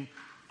saying,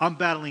 I'm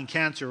battling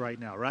cancer right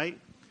now, right?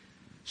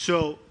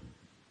 So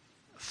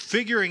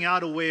figuring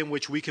out a way in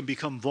which we can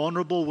become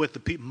vulnerable with the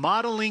people,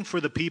 modeling for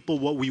the people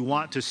what we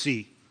want to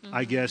see,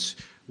 I guess,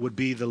 would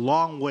be the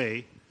long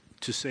way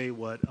to say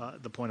what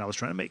the point I was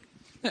trying to make.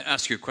 I'm going to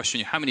ask you a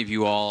question. How many of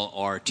you all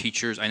are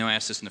teachers? I know I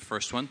asked this in the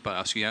first one, but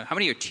I'll ask you, how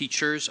many are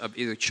teachers of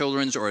either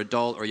children's or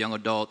adult or young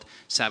adult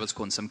Sabbath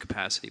school in some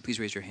capacity? Please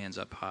raise your hands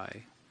up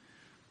high.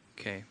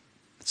 Okay.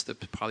 That's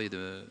probably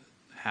the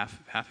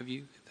half of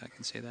you, if I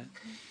can say that.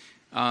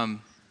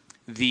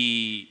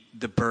 The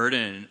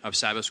burden of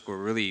Sabbath school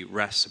really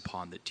rests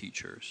upon the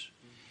teachers.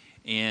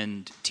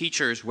 And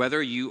teachers,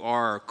 whether you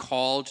are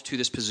called to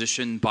this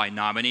position by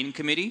nominating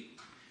committee,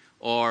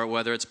 or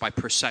whether it's by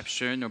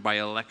perception or by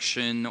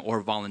election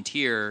or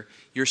volunteer,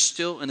 you're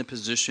still in a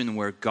position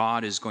where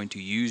God is going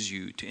to use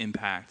you to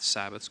impact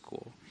Sabbath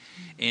school.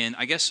 And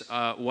I guess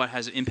what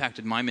has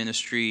impacted my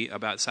ministry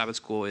about Sabbath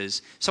school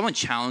is someone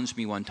challenged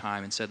me one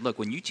time and said, look,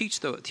 when you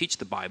teach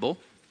the Bible,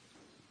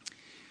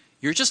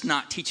 you're just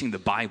not teaching the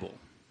Bible.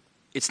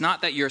 It's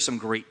not that you're some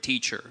great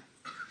teacher.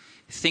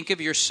 Think of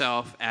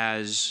yourself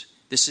as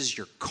this is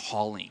your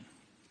calling,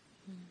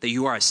 that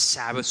you are a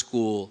Sabbath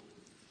school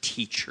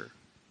teacher.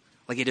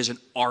 Like it is an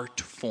art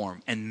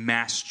form, and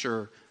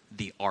master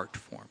the art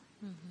form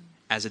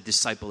as a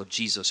disciple of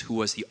Jesus, who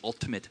was the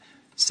ultimate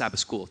Sabbath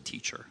school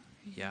teacher.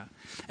 Yeah.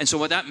 And so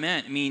what that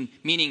meant,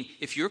 meaning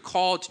if you're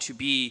called to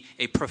be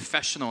a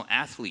professional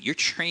athlete, you're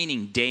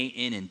training day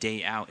in and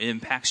day out. It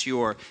impacts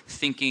your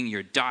thinking,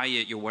 your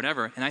diet, your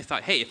whatever. And I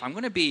thought, hey, if I'm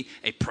going to be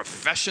a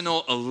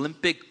professional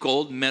Olympic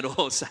gold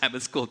medal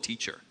Sabbath school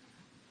teacher,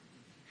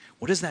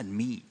 what does that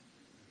mean?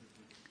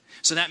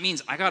 So that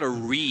means I got to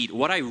read.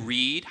 What I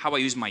read, how I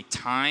use my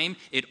time,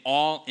 it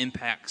all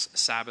impacts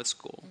Sabbath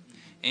school.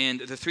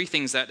 And the three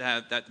things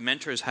that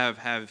mentors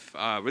have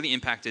really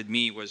impacted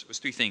me was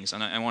three things,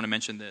 and I want to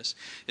mention this.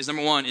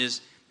 Number one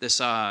is this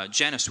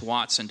Janice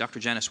Watson, Dr.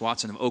 Janice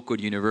Watson of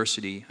Oakwood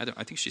University.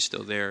 I think she's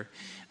still there.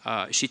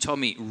 She told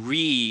me,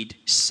 read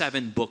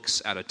 7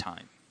 books at a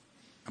time.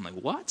 I'm like,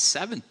 what?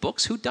 7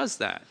 books? Who does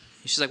that?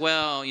 And she's like,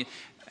 well,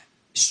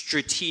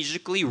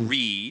 strategically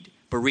read,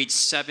 but read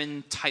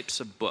 7 types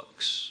of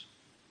books.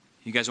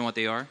 You guys know what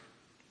they are?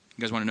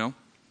 You guys want to know?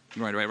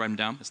 You want to write them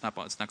down? It's not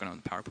going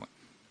on the PowerPoint.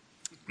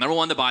 Number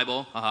 1, the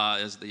Bible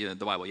is the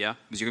Bible, yeah?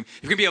 Because if you're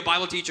going to be a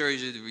Bible teacher, you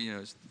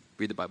should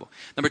read the Bible.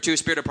 Number 2,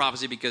 Spirit of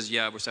Prophecy, because,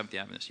 we're Seventh-day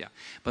Adventists, yeah.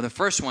 But the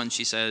first one,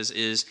 she says,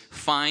 is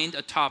find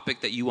a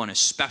topic that you want to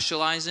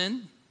specialize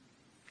in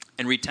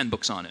and read 10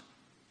 books on it.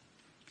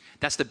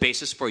 That's the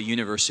basis for a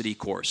university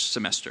course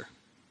semester.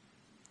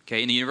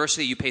 Okay, in the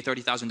university, you pay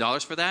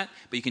 $30,000 for that,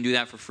 but you can do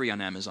that for free on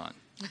Amazon.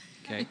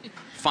 Okay,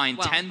 find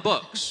 10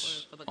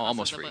 books.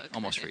 Almost free.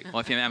 Well,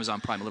 if you have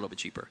Amazon Prime, a little bit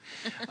cheaper.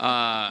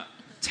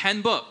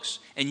 10 books.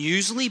 And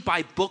usually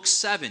by book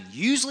 7,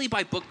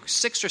 by book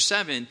 6 or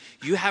 7,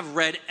 you have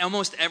read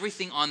almost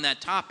everything on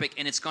that topic,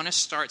 and it's going to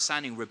start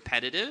sounding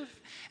repetitive.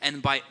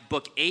 And by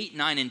book 8,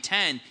 9, and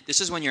 10,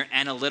 this is when your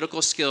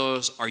analytical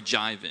skills are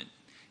jiving.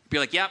 Be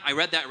like, yeah, I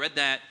read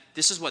that.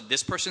 This is what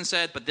this person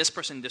said, but this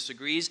person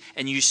disagrees.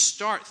 And you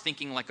start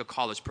thinking like a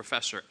college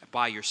professor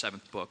by your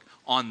 7th book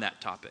on that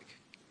topic.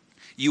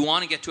 You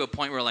want to get to a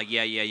point where like,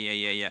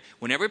 yeah.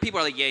 Whenever people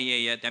are like,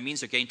 yeah, that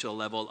means they're getting to a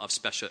level of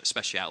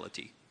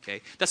speciality.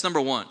 Okay? That's number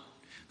 1.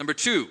 Number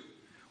 2,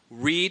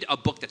 read a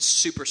book that's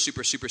super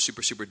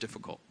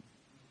difficult.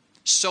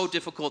 So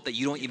difficult that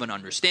you don't even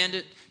understand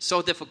it.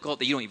 So difficult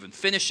that you don't even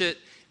finish it.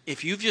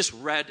 If you've just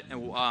read,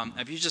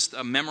 if you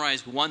just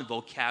memorized one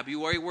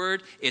vocabulary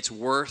word, it's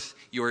worth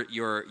your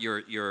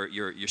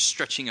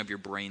stretching of your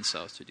brain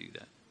cells to do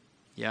that.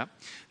 Yeah.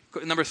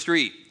 Number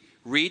 3,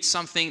 read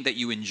something that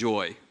you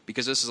enjoy,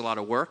 because this is a lot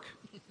of work.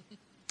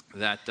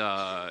 That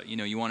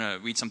you want to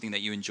read something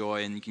that you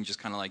enjoy, and you can just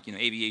kind of like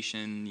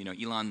aviation,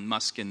 Elon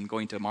Musk and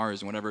going to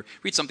Mars and whatever.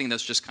 Read something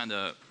that's just kind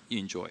of you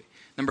enjoy.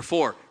 Number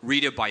 4,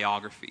 read a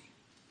biography.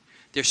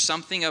 There's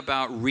something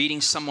about reading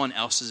someone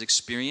else's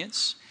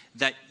experience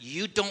that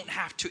you don't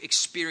have to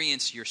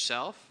experience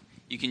yourself.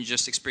 You can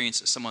just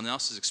experience someone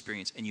else's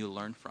experience, and you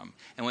learn from.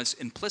 And when it's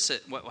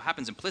implicit, what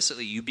happens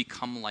implicitly, you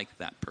become like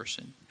that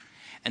person.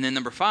 And then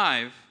number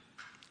 5,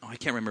 I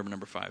can't remember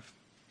number 5.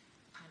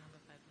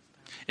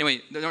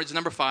 Anyway, it's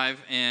number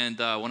 5, and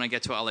when I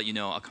get to it, I'll let you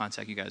know. I'll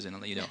contact you guys and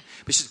I'll let you know.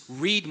 But just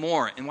read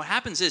more. And what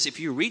happens is,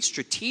 if you read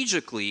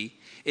strategically,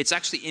 it's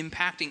actually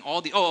impacting all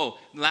the...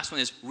 the last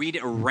one is read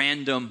a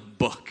random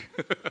book.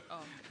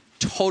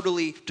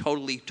 Totally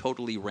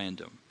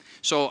random.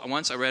 So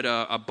once I read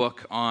a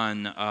book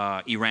on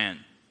Iran.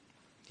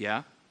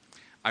 Yeah?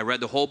 I read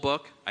the whole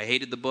book. I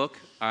hated the book.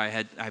 I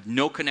have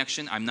no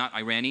connection. I'm not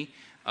Irani.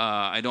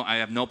 I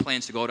have no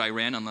plans to go to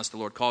Iran unless the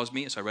Lord calls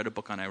me. So I read a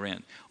book on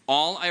Iran.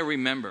 All I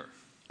remember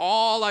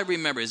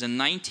is in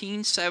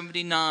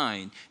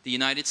 1979, the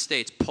United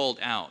States pulled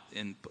out,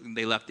 and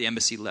the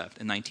embassy left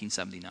in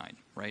 1979,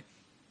 right?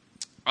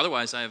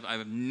 Otherwise, I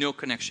have no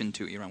connection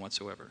to Iran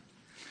whatsoever.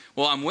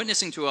 Well, I'm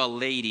witnessing to a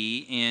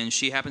lady, and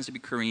she happens to be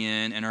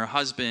Korean, and her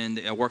husband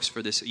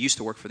used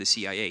to work for the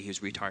CIA. He was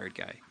a retired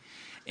guy.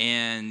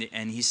 And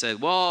he said,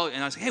 well,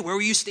 and I was like, hey, where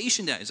were you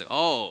stationed at? He's like,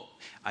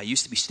 I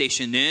used to be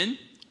stationed in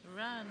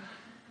Iran.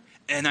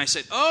 And I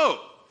said,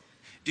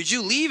 did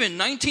you leave in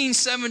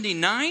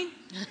 1979?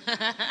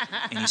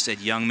 And he said,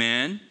 young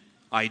man,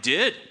 I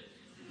did.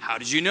 How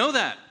did you know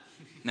that?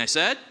 And I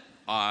said,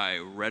 I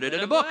read it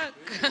in a book.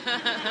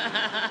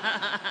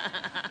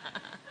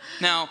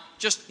 Now,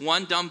 just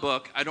one dumb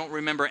book. I don't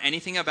remember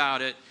anything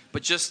about it,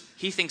 but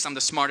he thinks I'm the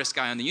smartest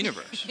guy in the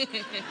universe.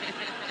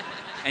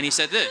 And he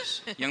said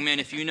this, young man,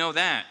 if you know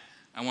that,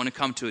 I want to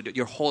come to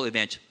your whole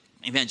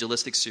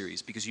evangelistic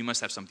series, because you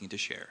must have something to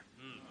share.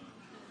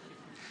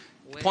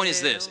 The point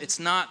is this. It's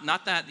not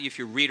that if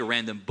you read a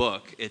random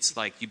book, it's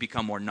like you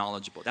become more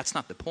knowledgeable. That's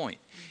not the point.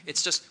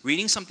 It's just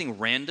reading something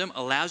random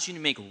allows you to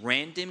make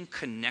random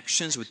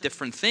connections with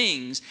different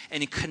things,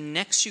 and it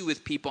connects you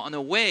with people in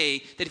a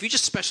way that if you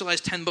just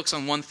specialize 10 books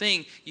on one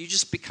thing, you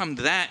just become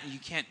that, and you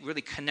can't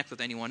really connect with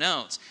anyone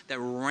else. That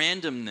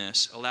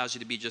randomness allows you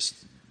to be just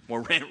more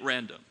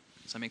random.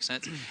 Does that make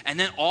sense? And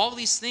then all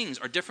these things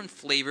are different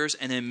flavors,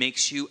 and it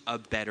makes you a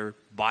better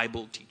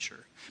Bible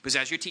teacher. Because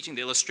as you're teaching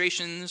the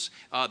illustrations,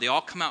 they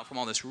all come out from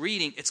all this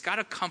reading. It's got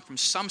to come from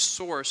some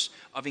source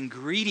of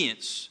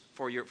ingredients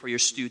for your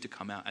stew to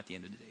come out at the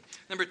end of the day.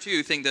 Number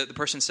 2 thing that the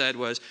person said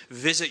was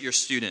visit your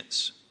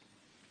students.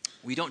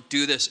 We don't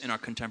do this in our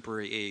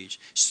contemporary age.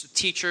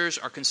 Teachers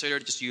are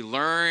considered just you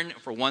learn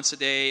for once a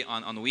day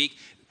on the week.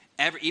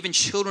 Even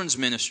children's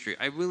ministry,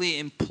 I really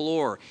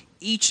implore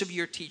each of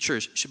your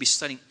teachers should be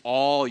studying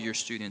all your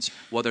students,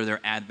 whether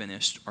they're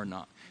Adventist or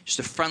not. Just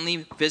a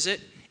friendly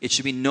visit. It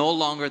should be no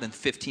longer than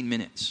 15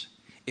 minutes.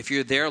 If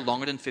you're there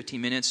longer than 15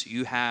 minutes,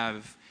 you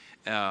have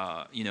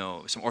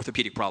some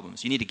orthopedic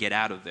problems. You need to get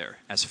out of there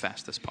as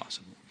fast as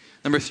possible.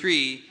 Number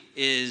 3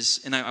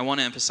 is, and I want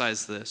to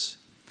emphasize this,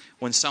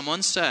 When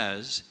someone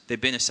says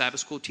they've been a Sabbath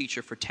school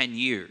teacher for 10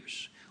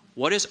 years,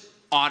 what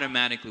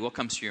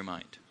comes to your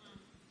mind?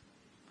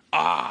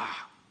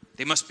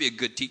 They must be a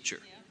good teacher,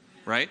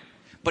 right?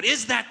 But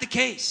is that the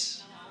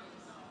case?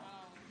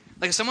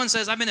 Like if someone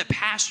says, I've been a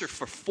pastor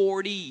for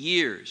 40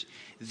 years,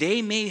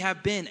 they may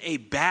have been a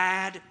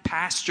bad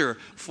pastor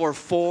for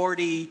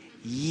 40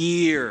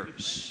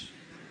 years.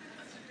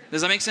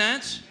 Does that make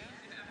sense?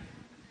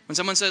 When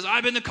someone says,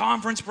 I've been the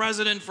conference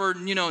president for,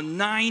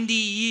 90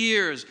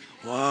 years.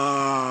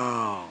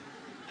 Wow.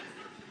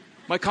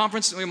 My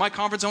conference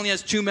only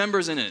has 2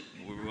 members in it.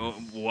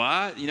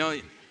 What?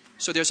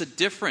 So there's a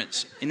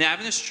difference. In the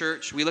Adventist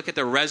church, we look at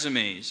their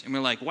resumes and we're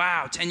like,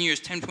 wow, 10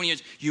 years, 10, 20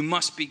 years, you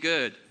must be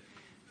good.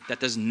 That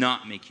does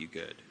not make you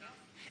good.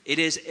 It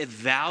is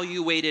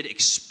evaluated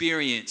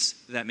experience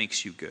that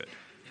makes you good.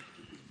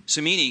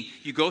 So meaning,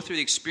 you go through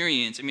the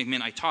experience,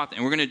 I taught,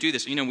 and we're going to do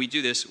this. We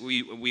do this,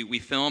 we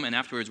film, and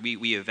afterwards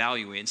we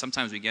evaluate. And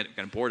sometimes we get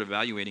kind of bored of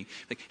evaluating.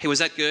 Like, hey, was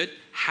that good?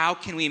 How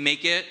can we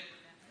make it?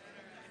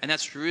 And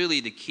that's really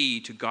the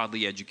key to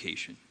godly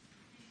education,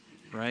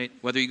 right?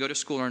 Whether you go to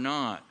school or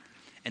not.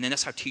 And then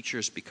that's how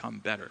teachers become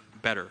better,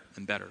 and better,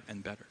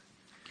 and better.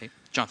 Okay?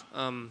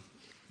 Jonathan.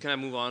 Can I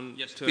move on?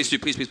 Yes,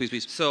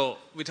 please. So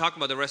we talked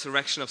about the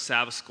resurrection of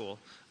Sabbath School.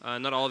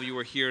 Not all of you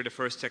were here the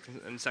first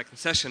and second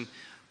session,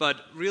 but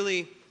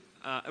really,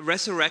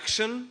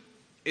 resurrection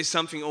is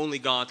something only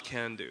God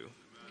can do.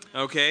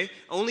 Okay?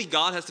 Only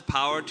God has the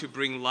power to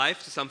bring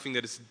life to something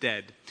that is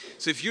dead.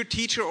 So if you're a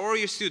teacher or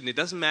you're a student, it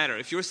doesn't matter.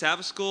 If your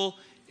Sabbath school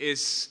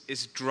is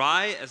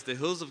dry as the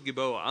hills of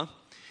Gilboa,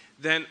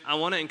 then I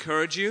want to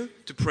encourage you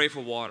to pray for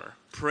water.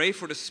 Pray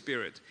for the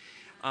Spirit.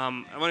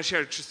 I want to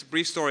share just a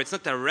brief story. It's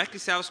not directly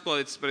Sabbath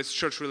School, but it's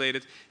church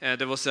related.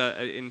 There was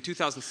in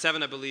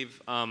 2007, I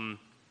believe,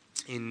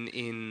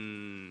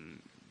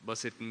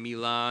 was it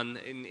Milan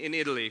in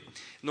Italy,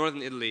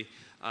 northern Italy.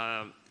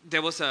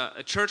 There was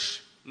a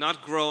church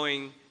not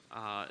growing,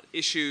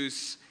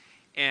 issues,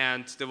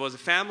 and there was a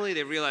family.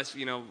 They realized,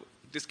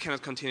 this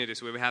cannot continue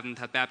this way. We haven't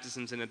had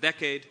baptisms in a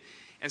decade,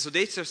 and so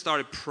they just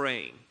started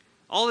praying.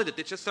 All they did,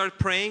 they just started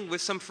praying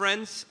with some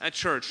friends at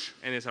church.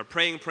 And they started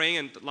praying,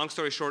 and long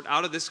story short,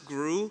 out of this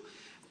grew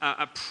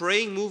a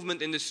praying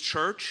movement in this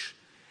church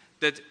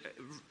that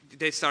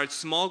they started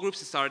small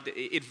groups.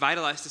 It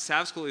vitalized the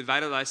Sabbath School, it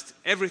vitalized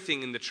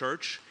everything in the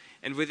church.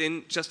 And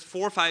within just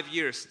 4 or 5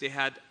 years, they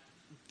had,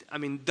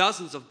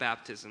 dozens of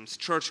baptisms,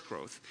 church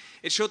growth.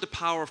 It showed the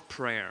power of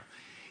prayer.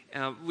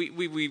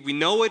 We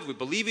know it, we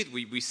believe it,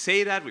 we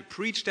say that, we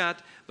preach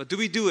that, but do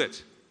we do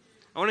it?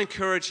 I want to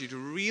encourage you to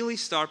really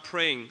start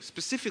praying,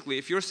 specifically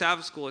if your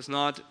Sabbath school is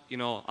not,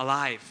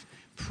 alive.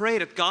 Pray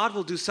that God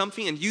will do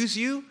something and use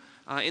you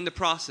in the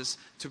process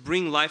to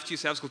bring life to your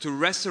Sabbath school, to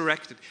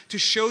resurrect it, to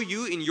show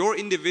you in your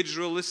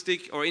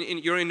individualistic or in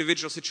your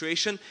individual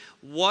situation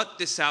what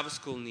the Sabbath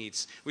school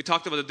needs. We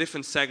talked about the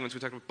different segments.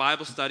 We talked about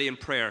Bible study and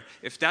prayer.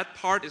 If that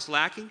part is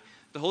lacking,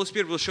 the Holy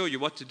Spirit will show you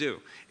what to do.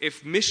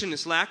 If mission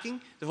is lacking,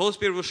 the Holy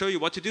Spirit will show you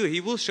what to do.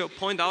 He will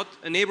point out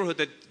a neighborhood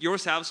that your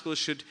Sabbath school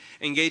should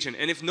engage in.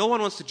 And if no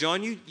one wants to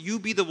join you, you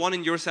be the one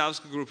in your Sabbath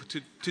school group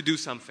to do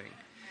something.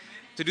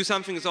 To do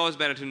something is always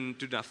better than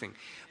to do nothing.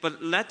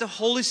 But let the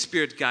Holy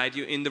Spirit guide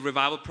you in the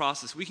revival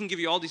process. We can give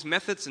you all these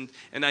methods and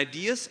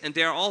ideas, and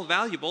they are all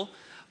valuable,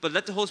 but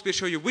let the Holy Spirit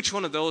show you which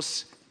one of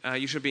those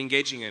you should be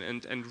engaging in.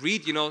 And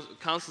read,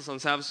 counsel on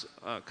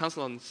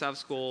Sabbath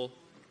school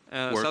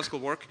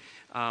work.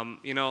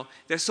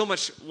 There's so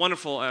much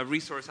wonderful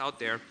resource out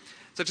there.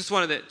 So I just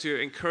wanted to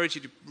encourage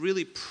you to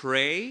really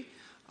pray,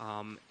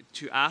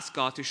 to ask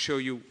God to show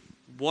you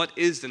what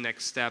is the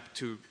next step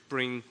to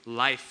bring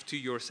life to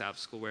your Sabbath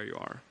school where you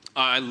are.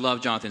 I love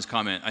Jonathan's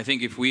comment. I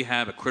think if we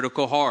have a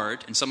critical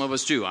heart, and some of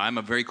us do, I'm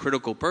a very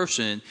critical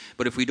person,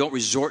 but if we don't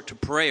resort to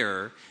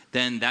prayer,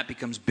 then that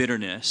becomes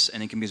bitterness,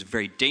 and it can be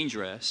very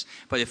dangerous.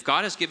 But if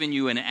God has given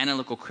you an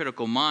analytical,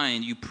 critical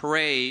mind, you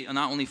pray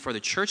not only for the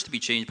church to be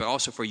changed, but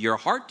also for your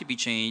heart to be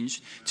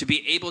changed, to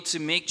be able to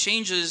make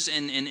changes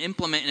and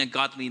implement in a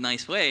godly,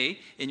 nice way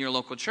in your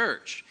local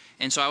church.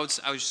 And so I would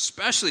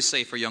especially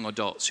say for young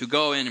adults who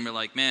go in and are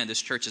like, man,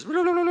 this church is...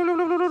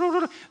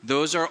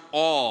 Those are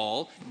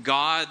all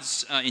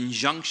God's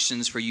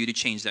injunctions for you to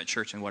change that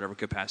church in whatever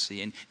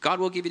capacity. And God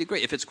will give you the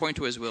grace. If it's according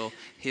to His will,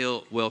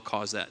 He'll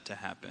cause that to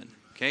happen.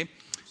 Okay?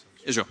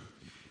 Israel.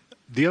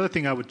 The other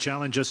thing I would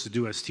challenge us to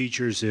do as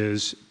teachers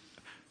is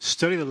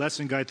study the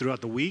lesson guide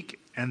throughout the week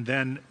and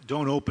then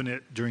don't open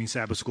it during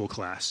Sabbath school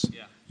class.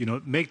 Yeah.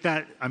 Make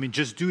that,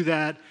 just do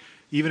that.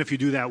 Even if you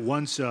do that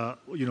once a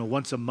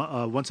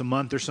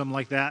month or something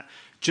like that,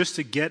 just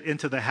to get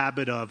into the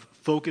habit of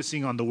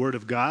focusing on the Word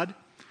of God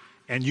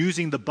and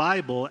using the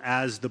Bible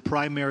as the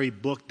primary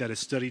book that is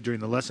studied during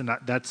the lesson.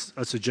 That's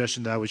a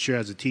suggestion that I would share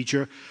as a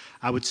teacher.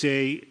 I would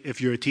say if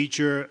you're a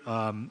teacher,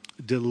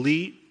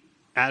 delete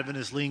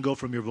Adventist lingo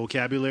from your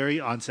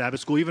vocabulary on Sabbath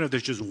school, even if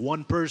there's just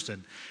one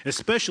person,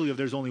 especially if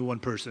there's only one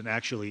person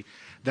actually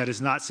that is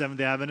not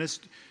Seventh-day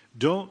Adventist.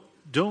 Don't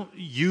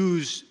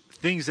use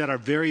things that are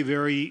very,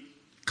 very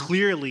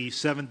clearly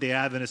Seventh-day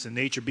Adventist in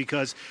nature,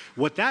 because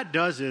what that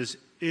does is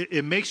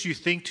it makes you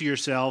think to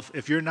yourself,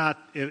 if you're not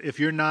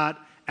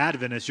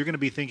Adventist, you're going to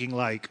be thinking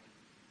like,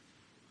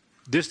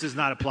 this does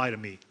not apply to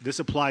me. This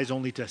applies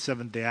only to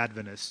Seventh-day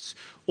Adventists.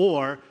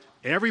 Or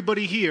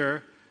everybody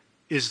here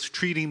is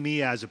treating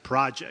me as a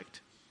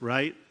project,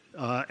 right?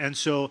 And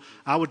so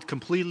I would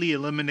completely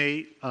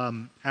eliminate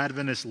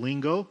Adventist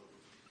lingo.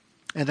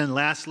 And then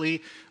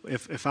lastly,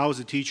 if I was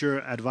a teacher,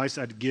 advice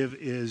I'd give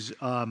is,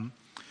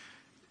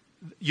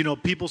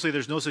 people say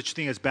there's no such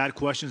thing as bad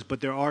questions,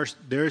 but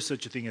there is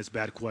such a thing as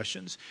bad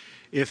questions.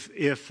 If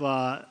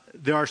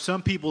there are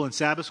some people in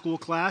Sabbath school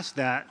class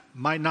that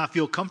might not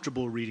feel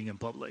comfortable reading in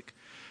public.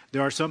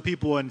 There are some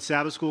people in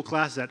Sabbath school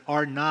class that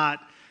are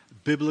not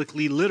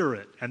biblically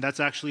literate, and that's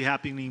actually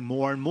happening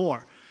more and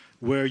more,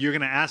 where you're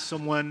going to ask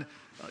someone,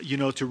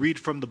 to read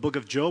from the book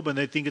of Job, and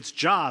they think it's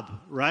Job,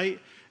 right?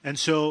 And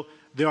so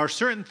there are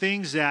certain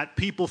things that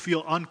people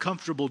feel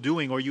uncomfortable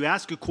doing, or you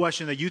ask a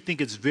question that you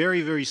think is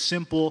very, very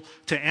simple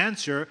to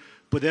answer,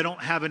 but they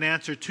don't have an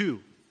answer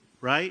to,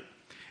 right?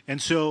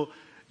 And so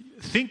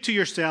think to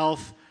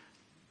yourself,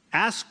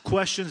 ask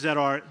questions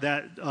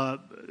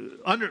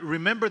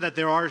remember that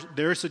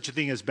there is such a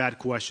thing as bad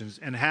questions,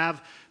 and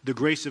have the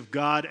grace of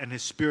God and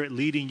His Spirit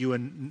leading you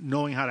and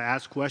knowing how to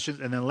ask questions.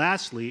 And then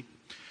lastly,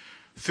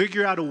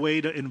 figure out a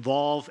way to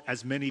involve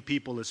as many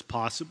people as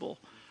possible.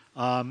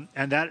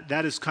 And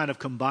that is kind of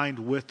combined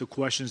with the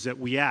questions that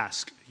we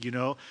ask.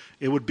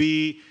 It would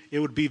be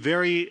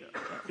very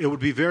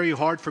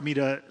hard for me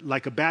to,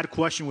 like, a bad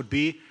question would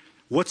be,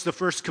 what's the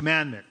first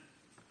commandment?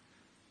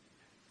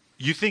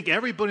 You think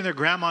everybody and their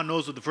grandma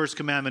knows what the first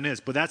commandment is,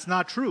 but that's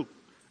not true.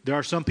 There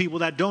are some people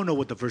that don't know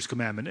what the first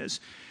commandment is.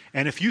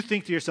 And if you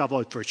think to yourself,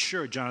 oh, for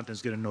sure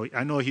Jonathan's going to know.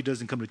 I know he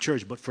doesn't come to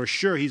church, but for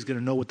sure he's going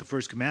to know what the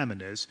first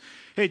commandment is.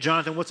 Hey,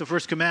 Jonathan, what's the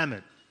first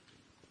commandment?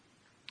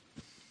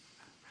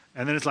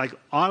 And then it's like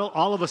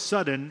all of a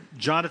sudden,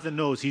 Jonathan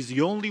knows he's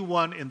the only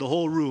one in the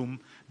whole room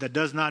that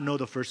does not know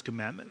the first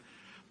commandment.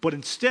 But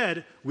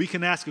instead, we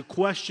can ask a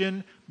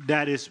question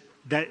that is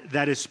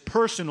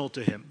personal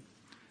to him,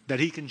 that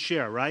he can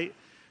share, right?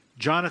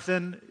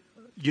 Jonathan,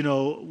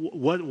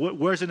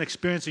 where's an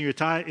experience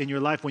in your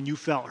life when you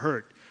felt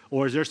hurt?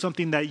 Or is there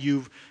something that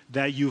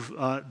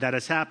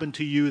has happened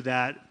to you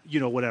that,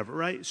 whatever,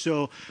 right?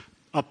 So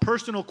a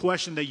personal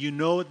question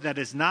that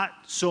is not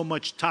so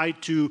much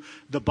tied to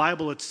the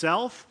Bible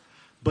itself,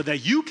 but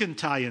that you can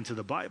tie into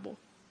the Bible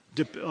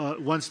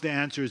once the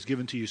answer is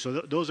given to you.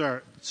 So those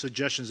are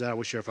suggestions that I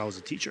would share if I was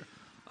a teacher.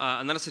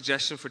 Another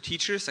suggestion for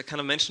teachers, I kind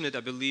of mentioned it,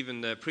 I believe,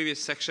 in the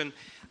previous section,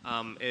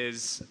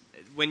 is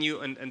when you,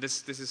 and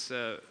this is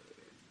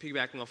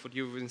piggybacking off what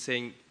you've been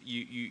saying,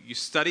 you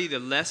study the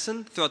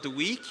lesson throughout the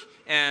week,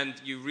 and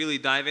you really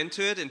dive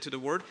into the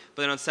Word,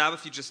 but then on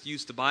Sabbath you just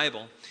use the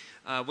Bible.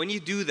 When you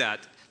do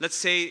that, let's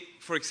say,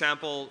 for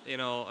example,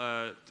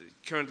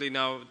 currently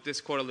now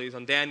this quarterly is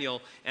on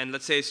Daniel, and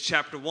let's say it's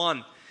chapter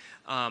 1.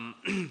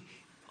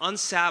 On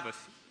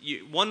Sabbath,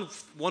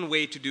 one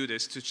way to do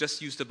this, to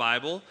just use the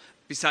Bible,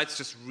 besides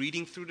just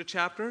reading through the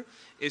chapter,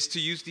 is to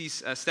use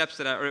these steps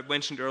that I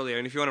mentioned earlier.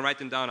 And if you want to write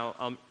them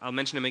down, I'll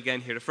mention them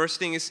again here. The first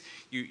thing is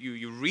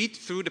you read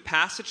through the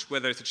passage,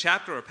 whether it's a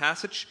chapter or a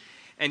passage,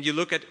 and you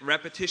look at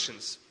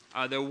repetitions.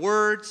 Are there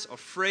words or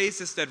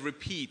phrases that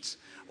repeat,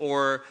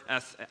 or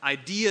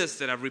ideas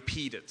that are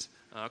repeated,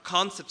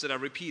 concepts that are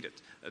repeated?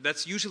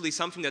 That's usually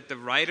something that the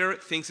writer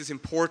thinks is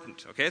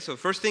important. Okay, so the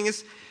first thing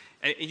is,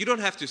 and you don't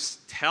have to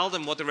tell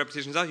them what the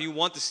repetitions are. You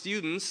want the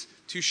students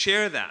to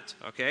share that.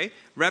 Okay,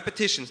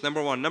 repetitions,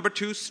 number one. Number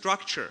two,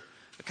 structure.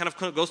 It kind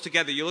of goes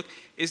together. You look,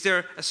 is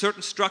there a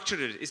certain structure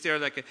to it? Is there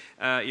like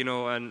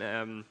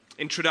an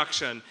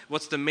introduction?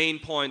 What's the main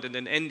point and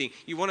then ending?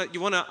 You want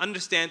to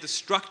understand the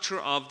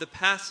structure of the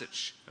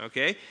passage.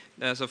 Okay,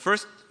 so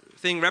first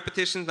thing,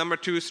 repetitions. Number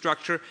two,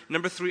 structure.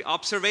 Number three,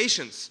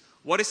 observations.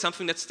 What is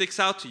something that sticks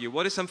out to you?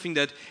 What is something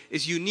that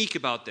is unique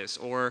about this?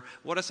 Or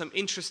what are some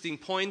interesting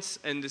points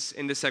in this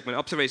segment?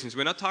 Observations.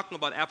 We're not talking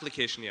about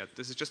application yet.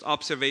 This is just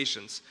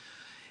observations.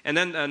 And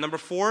then number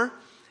four,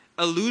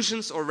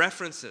 allusions or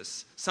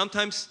references.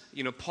 Sometimes,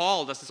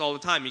 Paul does this all the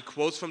time. He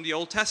quotes from the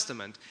Old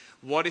Testament.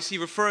 What is he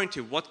referring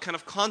to? What kind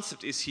of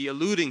concept is he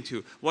alluding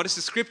to? What is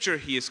the scripture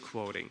he is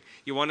quoting?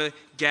 You want to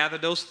gather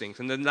those things.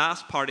 And the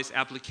last part is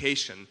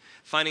application.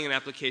 Finding an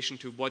application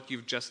to what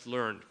you've just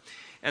learned.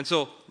 And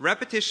so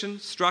repetition,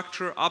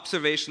 structure,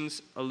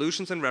 observations,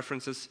 allusions and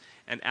references,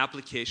 and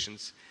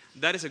applications.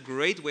 That is a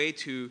great way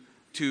to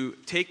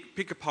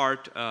pick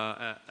apart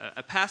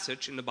a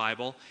passage in the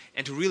Bible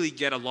and to really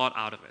get a lot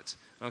out of it.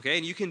 Okay,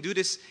 and you can do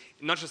this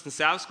not just in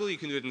Sabbath school. You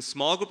can do it in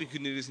small group. You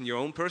can do this in your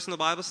own personal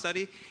Bible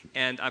study.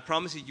 And I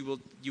promise you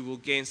will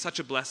gain such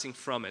a blessing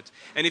from it.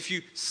 And if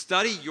you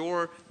study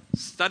your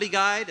study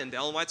guide and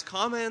Ellen White's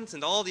comments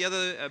and all the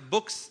other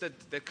books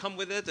that come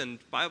with it and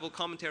Bible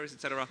commentaries,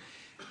 etc.,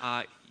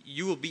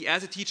 you will be,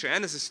 as a teacher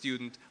and as a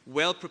student,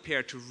 well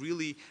prepared to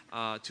really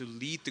to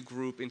lead the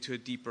group into a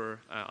deeper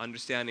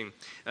understanding.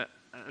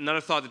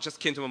 Another thought that just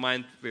came to my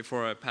mind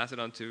before I pass it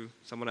on to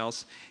someone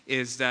else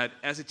is that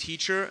as a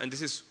teacher, and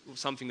this is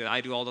something that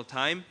I do all the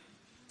time,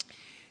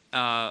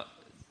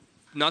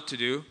 not to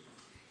do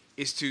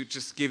is to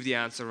just give the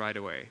answer right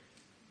away.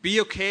 Be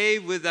okay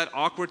with that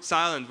awkward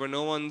silence where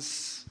no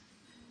one's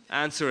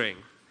answering.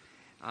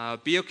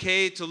 Be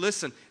okay to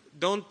listen.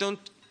 Don't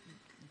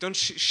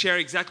share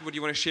exactly what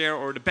you want to share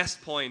or the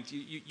best point.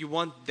 You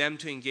want them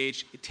to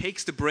engage. It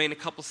takes the brain a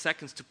couple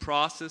seconds to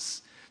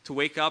process, to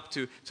wake up,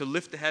 to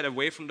lift the head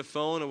away from the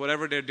phone or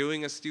whatever they're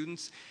doing as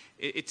students.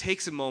 It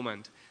takes a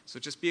moment. So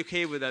just be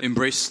okay with that.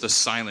 Embrace the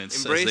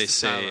silence, Embrace as they the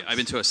say. silence. I've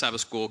been to a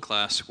Sabbath School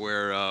class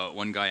where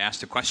one guy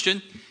asked a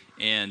question.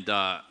 And,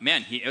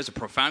 it was a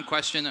profound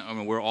question. I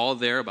mean, we're all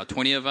there, about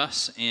 20 of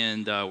us,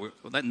 and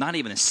not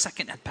even a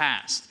second had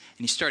passed.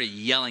 And he started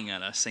yelling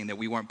at us, saying that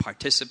we weren't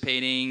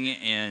participating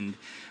and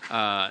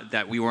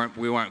that we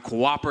weren't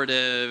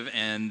cooperative.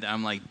 And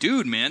I'm like,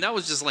 dude, man, that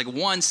was just like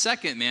 1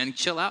 second, man.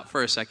 Chill out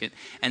for a second.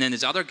 And then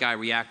this other guy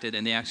reacted,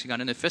 and they actually got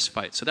in a fist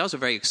fight. So that was a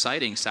very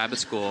exciting Sabbath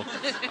School.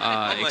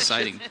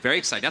 Exciting. Very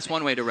exciting. That's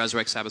one way to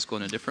resurrect Sabbath School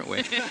in a different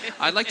way.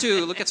 I'd like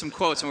to look at some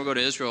quotes, and we'll go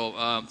to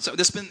Israel. So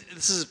this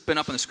has been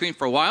up on the screen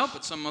for a while,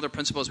 but some other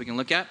principles we can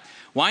look at.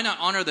 Why not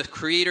honor the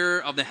creator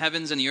of the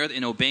heavens and the earth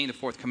in obeying the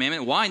fourth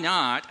commandment? Why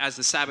not, as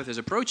the Sabbath is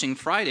approaching,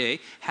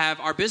 Friday, have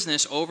our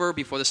business over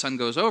before the sun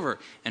goes over?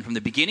 And from the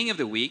beginning of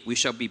the week, we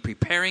shall be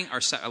preparing our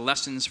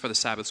lessons for the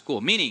Sabbath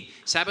school. Meaning,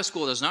 Sabbath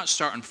school does not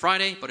start on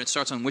Friday, but it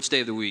starts on which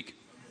day of the week?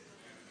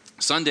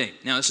 Sunday.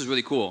 Now, this is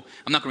really cool.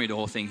 I'm not going to read the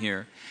whole thing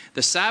here.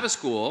 The Sabbath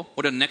school,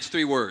 what are the next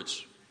three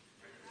words?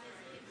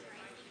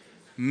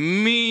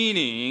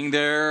 Meaning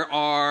there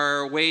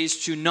are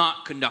ways to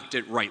not conduct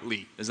it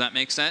rightly. Does that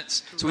make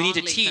sense? So we need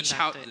to teach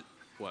how...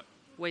 What?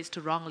 Ways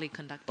to wrongly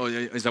conduct it. Oh,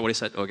 is that what he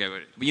said? Okay,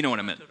 you know what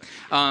I meant.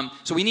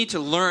 So we need to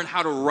learn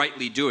how to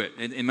rightly do it.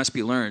 It must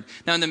be learned.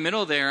 Now, in the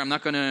middle there, I'm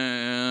not going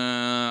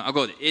to... I'll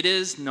go. It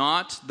is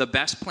not the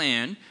best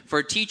plan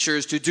for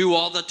teachers to do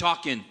all the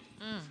talking.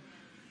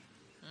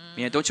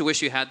 Yeah, don't you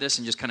wish you had this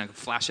and just kind of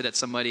flash it at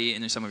somebody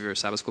in some of your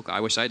Sabbath school? I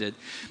wish I did.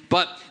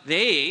 But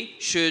they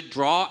should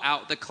draw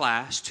out the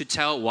class to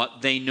tell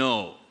what they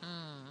know.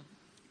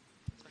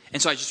 And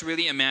so I just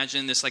really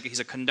imagine this like he's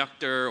a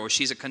conductor or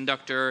she's a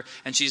conductor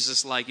and she's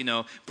just like,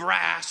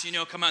 brass,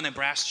 come on, and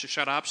brass,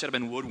 shut up,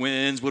 and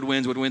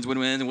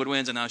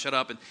woodwinds, and now shut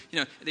up. And,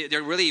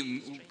 they're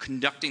really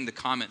conducting the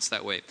comments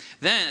that way.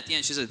 Then at the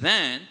end she says,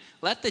 then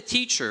let the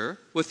teacher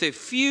with a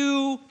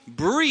few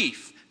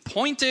brief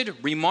pointed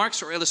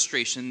remarks or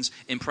illustrations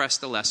impress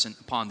the lesson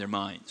upon their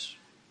minds.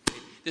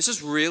 This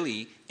is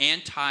really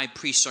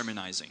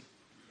anti-pre-sermonizing.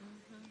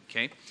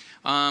 Okay?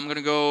 I'm going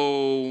to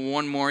go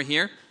one more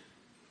here.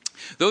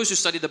 Those who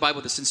study the Bible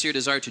with a sincere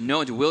desire to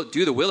know and to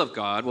do the will of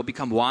God will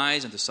become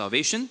wise unto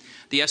salvation.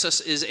 The SS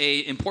is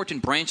an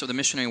important branch of the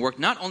missionary work,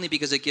 not only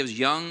because it gives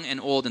young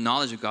and old the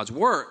knowledge of God's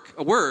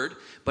word,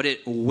 but it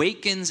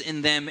awakens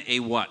in them a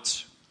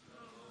what?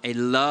 A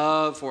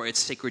love for its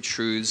sacred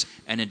truths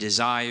and a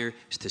desire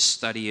to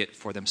study it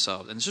for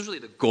themselves. And this is really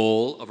the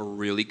goal of a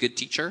really good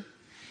teacher,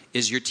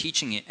 is you're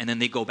teaching it and then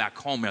they go back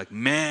home and they're like,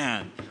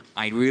 man,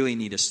 I really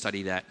need to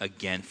study that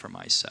again for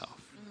myself.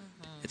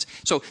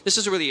 So this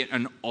is really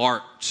an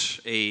art,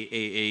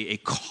 a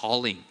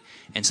calling.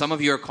 And some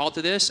of you are called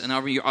to this and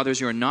others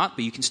you are not,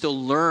 but you can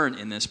still learn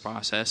in this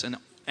process.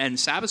 And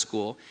Sabbath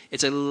school,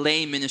 it's a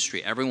lay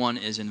ministry. Everyone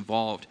is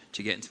involved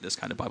to get into this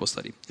kind of Bible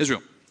study.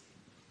 Israel.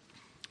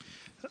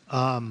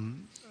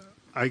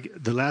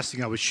 The last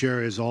thing I would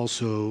share is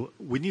also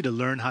we need to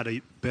learn how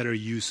to better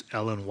use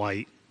Ellen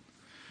White.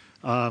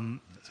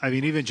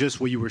 Even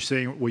just what you were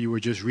saying, what you were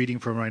just reading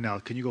from right now.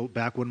 Can you go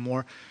back one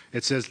more?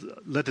 It says,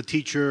 let the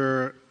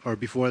teacher, or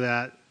before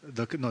that,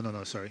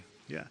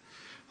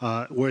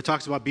 where it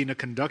talks about being a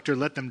conductor,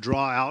 let them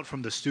draw out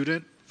from the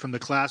student, from the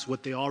class,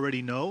 what they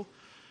already know.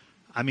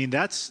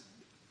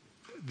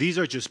 These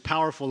are just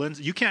powerful.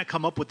 You can't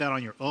come up with that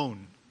on your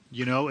own.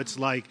 It's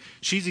like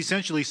she's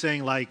essentially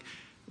saying, like,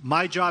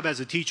 my job as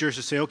a teacher is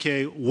to say,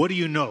 okay, what do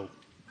you know?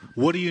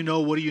 What do you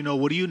know? What do you know?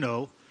 What do you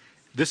know?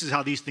 This is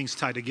how these things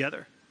tie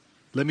together.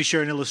 Let me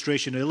share an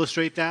illustration to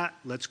illustrate that.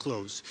 Let's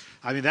close.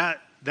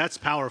 That's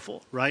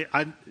powerful, right?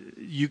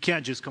 You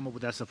can't just come up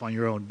with that stuff on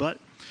your own. But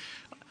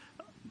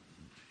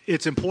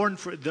it's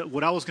important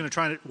what I was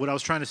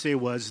trying to say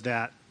was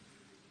that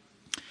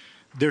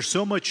there's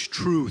so much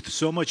truth,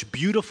 so much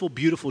beautiful,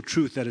 beautiful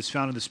truth that is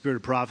found in the spirit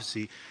of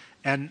prophecy.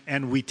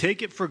 And we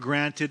take it for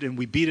granted and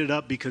we beat it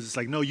up because it's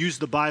like, no, use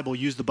the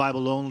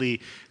Bible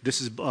only.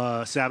 This is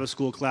Sabbath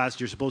school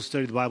class. You're supposed to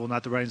study the Bible,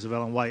 not the writings of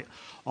Ellen White.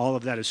 All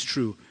of that is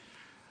true.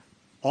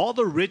 All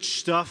the rich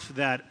stuff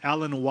that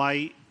Ellen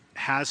White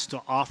has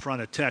to offer on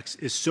a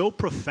text is so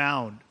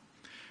profound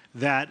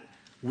that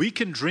we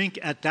can drink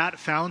at that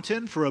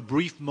fountain for a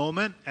brief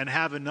moment and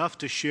have enough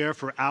to share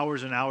for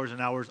hours and hours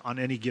and hours on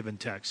any given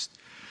text.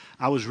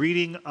 I was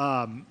reading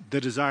The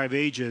Desire of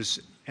Ages,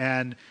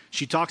 and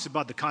she talks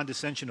about the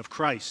condescension of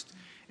Christ.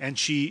 And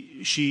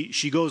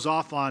she goes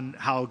off on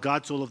how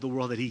God so loved the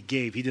world that he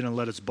gave. He didn't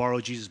let us borrow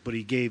Jesus, but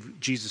he gave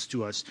Jesus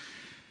to us.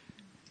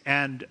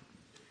 And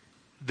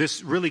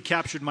this really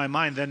captured my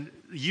mind. Then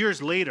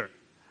years later,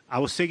 I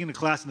was taking a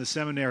class in the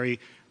seminary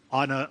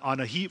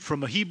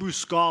from a Hebrew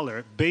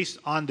scholar based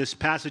on this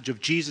passage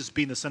of Jesus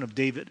being the son of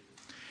David.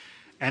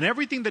 And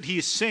everything that he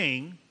is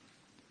saying,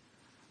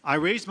 I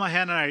raised my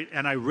hand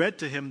and I read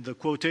to him the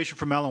quotation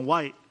from Ellen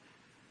White,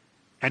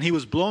 and he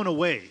was blown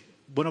away.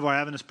 One of our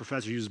Adventist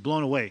professors, he was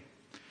blown away.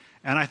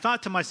 And I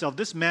thought to myself,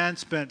 this man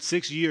spent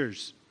 7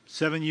 years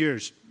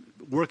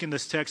working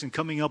this text and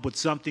coming up with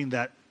something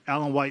that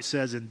Ellen White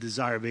says in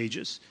Desire of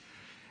Ages.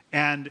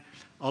 And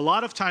a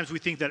lot of times we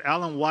think that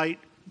Ellen White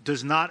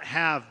does not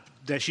have,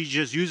 that she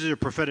just uses her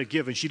prophetic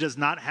gift and she does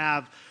not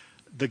have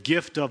the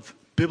gift of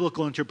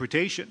biblical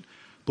interpretation.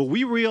 But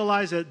we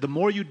realize that the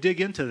more you dig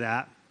into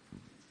that,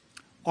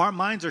 our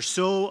minds are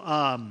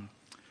so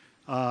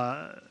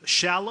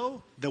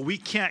shallow that we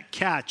can't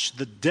catch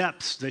the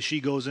depths that she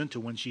goes into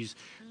when she's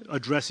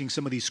addressing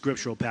some of these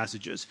scriptural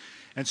passages.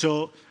 And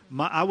so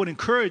I would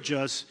encourage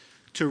us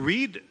to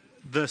read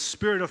the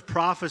spirit of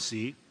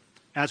prophecy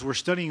as we're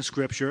studying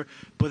Scripture,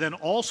 but then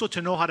also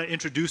to know how to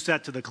introduce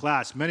that to the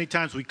class. Many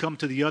times we come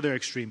to the other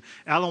extreme.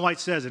 Ellen White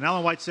says, and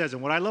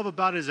what I love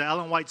about it is that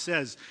Ellen White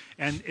says,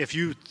 and if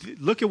you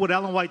look at what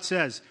Ellen White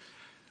says,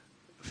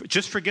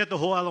 just forget the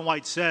whole Ellen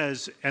White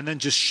says, and then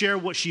just share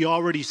what she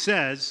already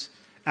says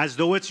as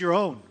though it's your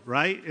own,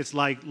 right? It's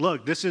like,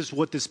 look, this is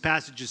what this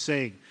passage is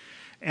saying.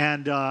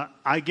 And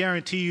I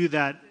guarantee you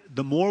that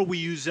the more we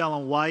use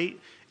Ellen White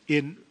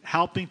in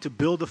helping to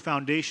build the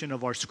foundation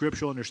of our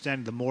scriptural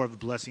understanding, the more of a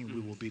blessing we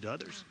will be to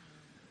others.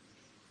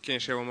 Can I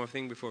share one more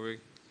thing before we...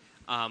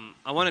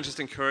 I want to just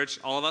encourage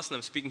all of us, and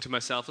I'm speaking to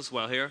myself as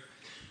well here,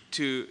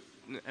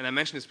 and I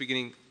mentioned this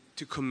beginning,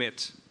 to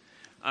commit.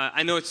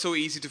 I know it's so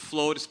easy to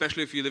float,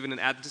 especially if you live in an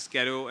Adventist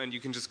ghetto and you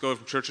can just go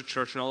from church to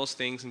church and all those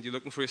things and you're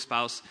looking for your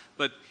spouse.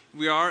 But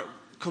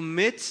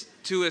commit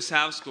to a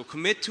Sabbath school,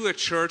 commit to a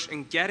church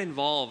and get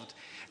involved.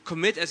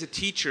 Commit as a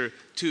teacher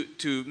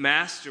to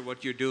master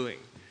what you're doing.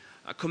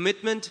 A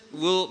commitment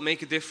will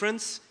make a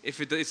difference if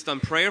it's done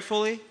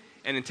prayerfully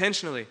and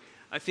intentionally.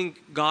 I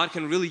think God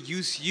can really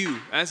use you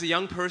as a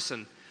young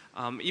person,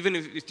 even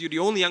if you're the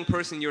only young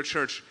person in your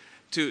church,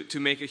 to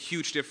make a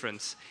huge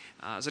difference.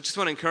 So I just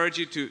want to encourage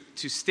you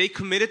to stay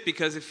committed,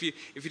 because if you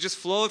just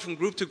float from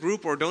group to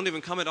group or don't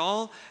even come at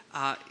all,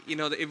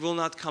 it will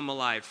not come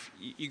alive.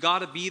 You got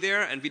to be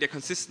there and be there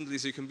consistently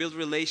so you can build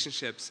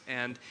relationships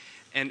and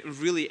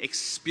really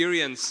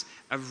experience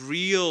a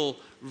real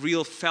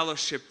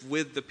fellowship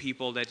with the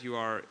people that you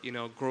are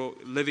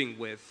living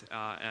with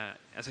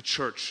as a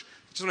church.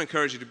 I just want to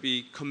encourage you to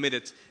be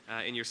committed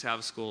in your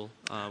Sabbath school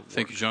work.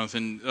 Thank you,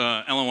 Jonathan.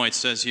 Ellen White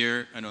says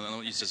here, I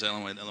know you said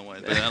Ellen White,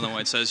 but Ellen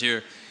White says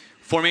here,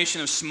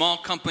 formation of small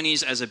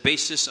companies as a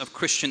basis of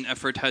Christian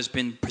effort has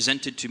been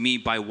presented to me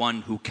by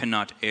one who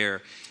cannot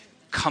err.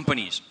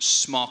 Companies,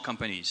 small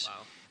companies.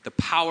 Wow. The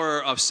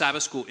power of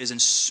Sabbath school is in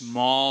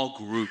small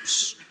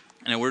groups.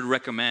 And I would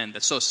recommend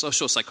that. So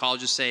social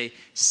psychologists say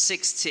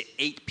 6 to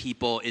 8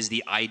 people is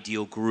the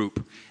ideal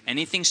group.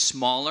 Anything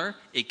smaller,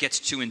 it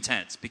gets too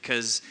intense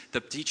because the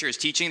teacher is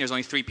teaching. There's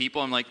only 3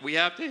 people. I'm like, we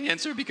have to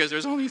answer because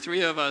there's only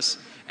 3 of us.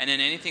 And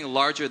then anything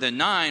larger than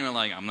 9, we're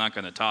like, I'm not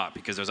going to talk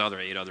because there's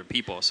 8 other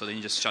people. So then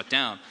you just shut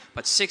down.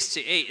 But 6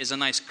 to 8 is a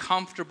nice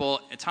comfortable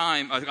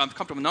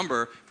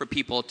number for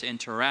people to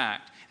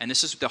interact. And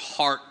this is the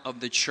heart of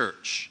the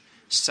church.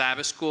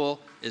 Sabbath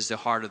school is the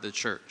heart of the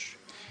church.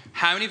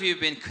 How many of you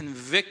have been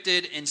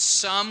convicted in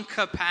some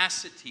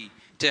capacity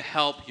to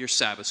help your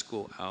Sabbath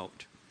school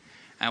out?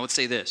 I would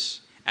say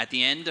this. At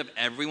the end of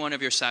every one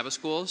of your Sabbath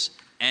schools,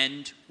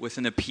 end with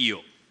an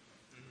appeal.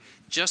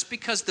 Just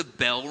because the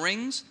bell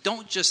rings,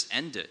 don't just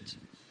end it.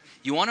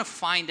 You want to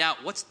find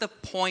out what's the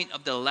point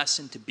of the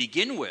lesson to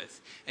begin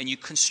with, and you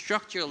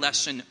construct your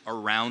lesson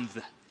around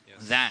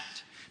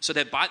that. So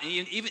that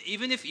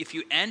even if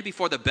you end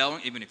before the bell,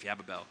 even if you have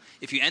a bell,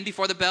 if you end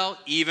before the bell,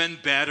 even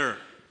better.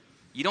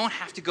 You don't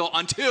have to go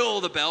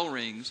until the bell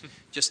rings.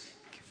 Just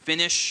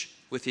finish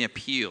with the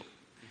appeal.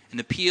 And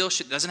the appeal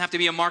doesn't have to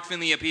be a Mark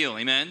Finley appeal.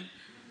 Amen?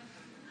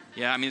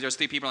 Yeah, I mean, there's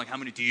 3 people like, how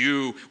many do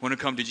you want to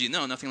come to Jesus?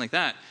 No, nothing like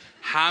that.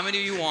 How many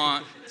do you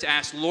want to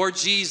ask, Lord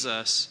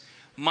Jesus,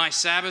 my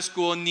Sabbath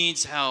school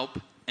needs help,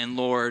 and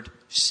Lord,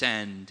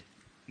 send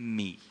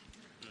me.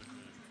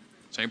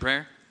 Is that your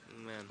prayer?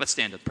 Amen. Let's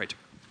stand up and pray to.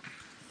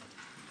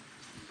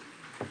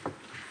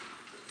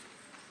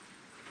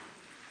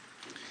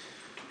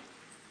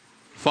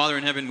 Father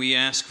in heaven, we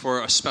ask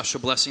for a special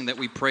blessing that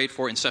we prayed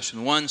for in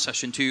session 1,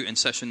 session 2,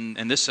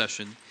 and this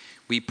session.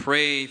 We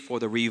pray for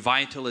the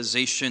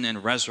revitalization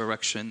and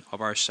resurrection of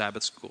our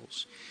Sabbath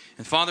schools.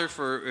 And Father,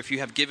 if you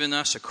have given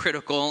us a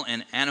critical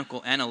and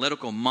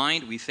analytical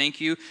mind, we thank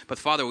you. But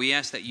Father, we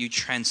ask that you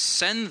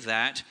transcend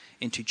that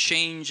into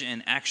change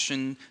and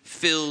action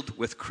filled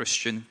with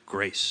Christian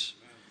grace.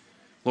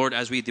 Lord,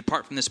 as we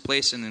depart from this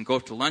place and then go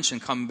to lunch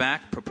and come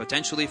back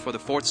potentially for the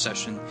 4th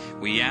session,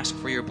 we ask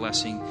for your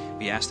blessing.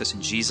 We ask this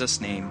in Jesus'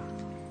 name.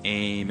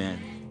 Amen.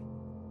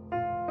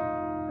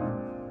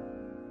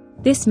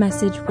 This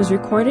message was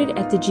recorded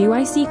at the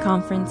GYC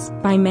conference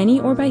by many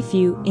or by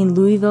few in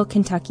Louisville,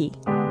 Kentucky.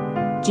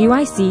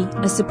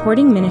 GYC, a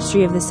supporting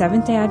ministry of the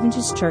Seventh-day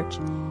Adventist Church,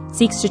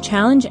 seeks to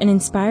challenge and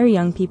inspire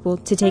young people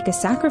to take a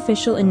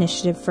sacrificial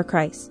initiative for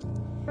Christ.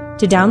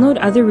 To download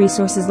other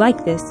resources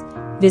like this,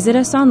 visit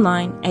us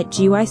online at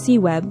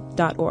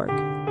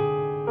gycweb.org.